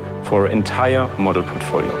electrification for our entire model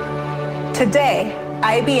portfolio. Today,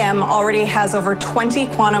 IBM already has over 20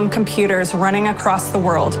 quantum computers running across the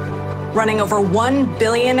world. running over 1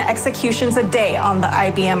 billion executions a day on the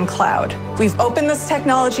IBM cloud. We've opened this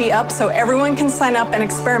technology up so everyone can sign up and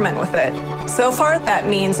experiment with it. So far, that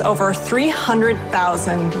means over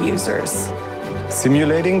 300,000 users.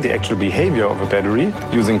 Simulating the actual behavior of a battery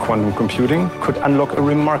using quantum computing could unlock a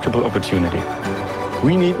remarkable opportunity.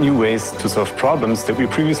 We need new ways to solve problems that we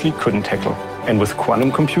previously couldn't tackle. And with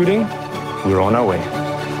quantum computing, we're on our way.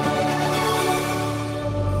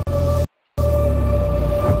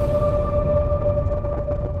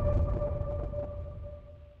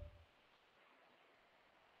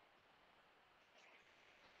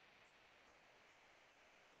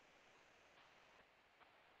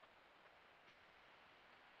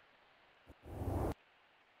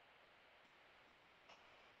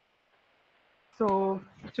 So,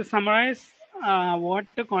 to summarize what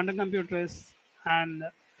the quantum computer is and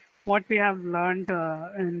what we have learned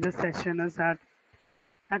in this session is that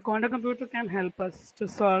a quantum computer can help us to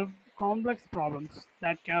solve complex problems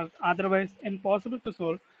that are otherwise impossible to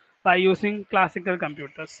solve by using classical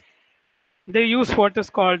computers. They use what is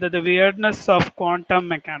called the weirdness of quantum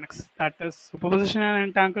mechanics, that is superposition and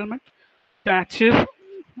entanglement, to achieve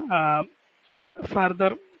uh,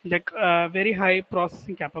 further very high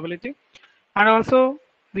processing capability. And also,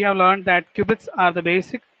 we have learned that qubits are the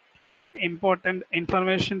basic important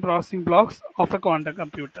information processing blocks of a quantum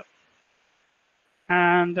computer.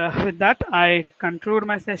 And with that, I conclude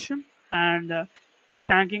my session and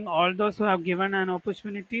thanking all those who have given an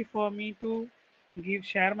opportunity for me to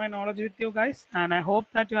share my knowledge with you guys. And I hope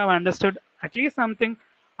that you have understood at least something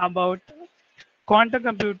about quantum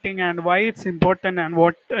computing and why it's important and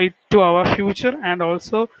what it to our future and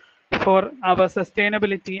also for our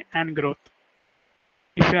sustainability and growth.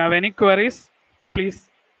 If you have any queries, please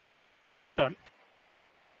turn.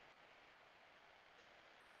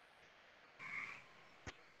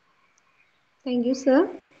 Thank you, sir.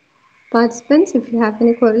 Participants, if you have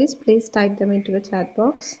any queries, please type them into the chat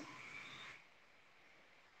box.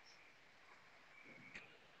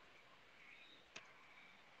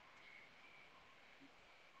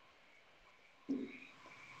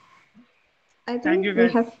 I Thank you think we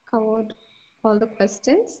guys. have covered all the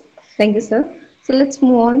questions. Thank you, sir. So let's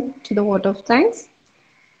move on to the vote of thanks.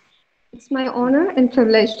 It's my honor and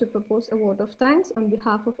privilege to propose a vote of thanks on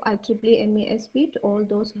behalf of IEEE MESB to all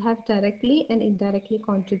those who have directly and indirectly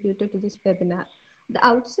contributed to this webinar. At the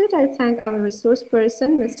outset, I thank our resource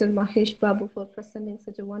person, Mr. Mahesh Babu, for presenting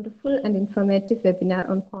such a wonderful and informative webinar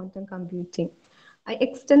on quantum computing. I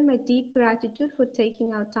extend my deep gratitude for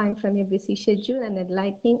taking our time from your busy schedule and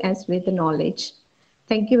enlightening us with the knowledge.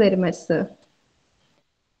 Thank you very much, sir.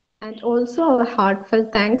 And also our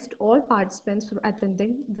heartfelt thanks to all participants for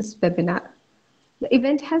attending this webinar. The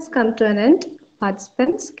event has come to an end.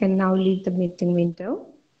 Participants can now leave the meeting window.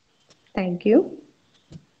 Thank you.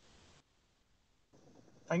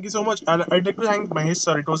 Thank you so much. And I'd like to thank Mahesh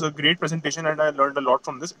sir. It was a great presentation and I learned a lot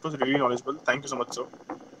from this. It was really knowledgeable. Thank you so much, sir.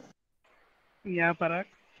 Yeah, Parag.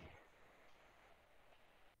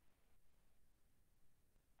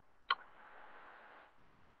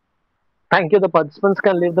 Thank you. The participants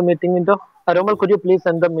can leave the meeting window. Aromal, could you please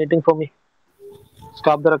end the meeting for me?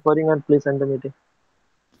 Stop the recording and please end the meeting.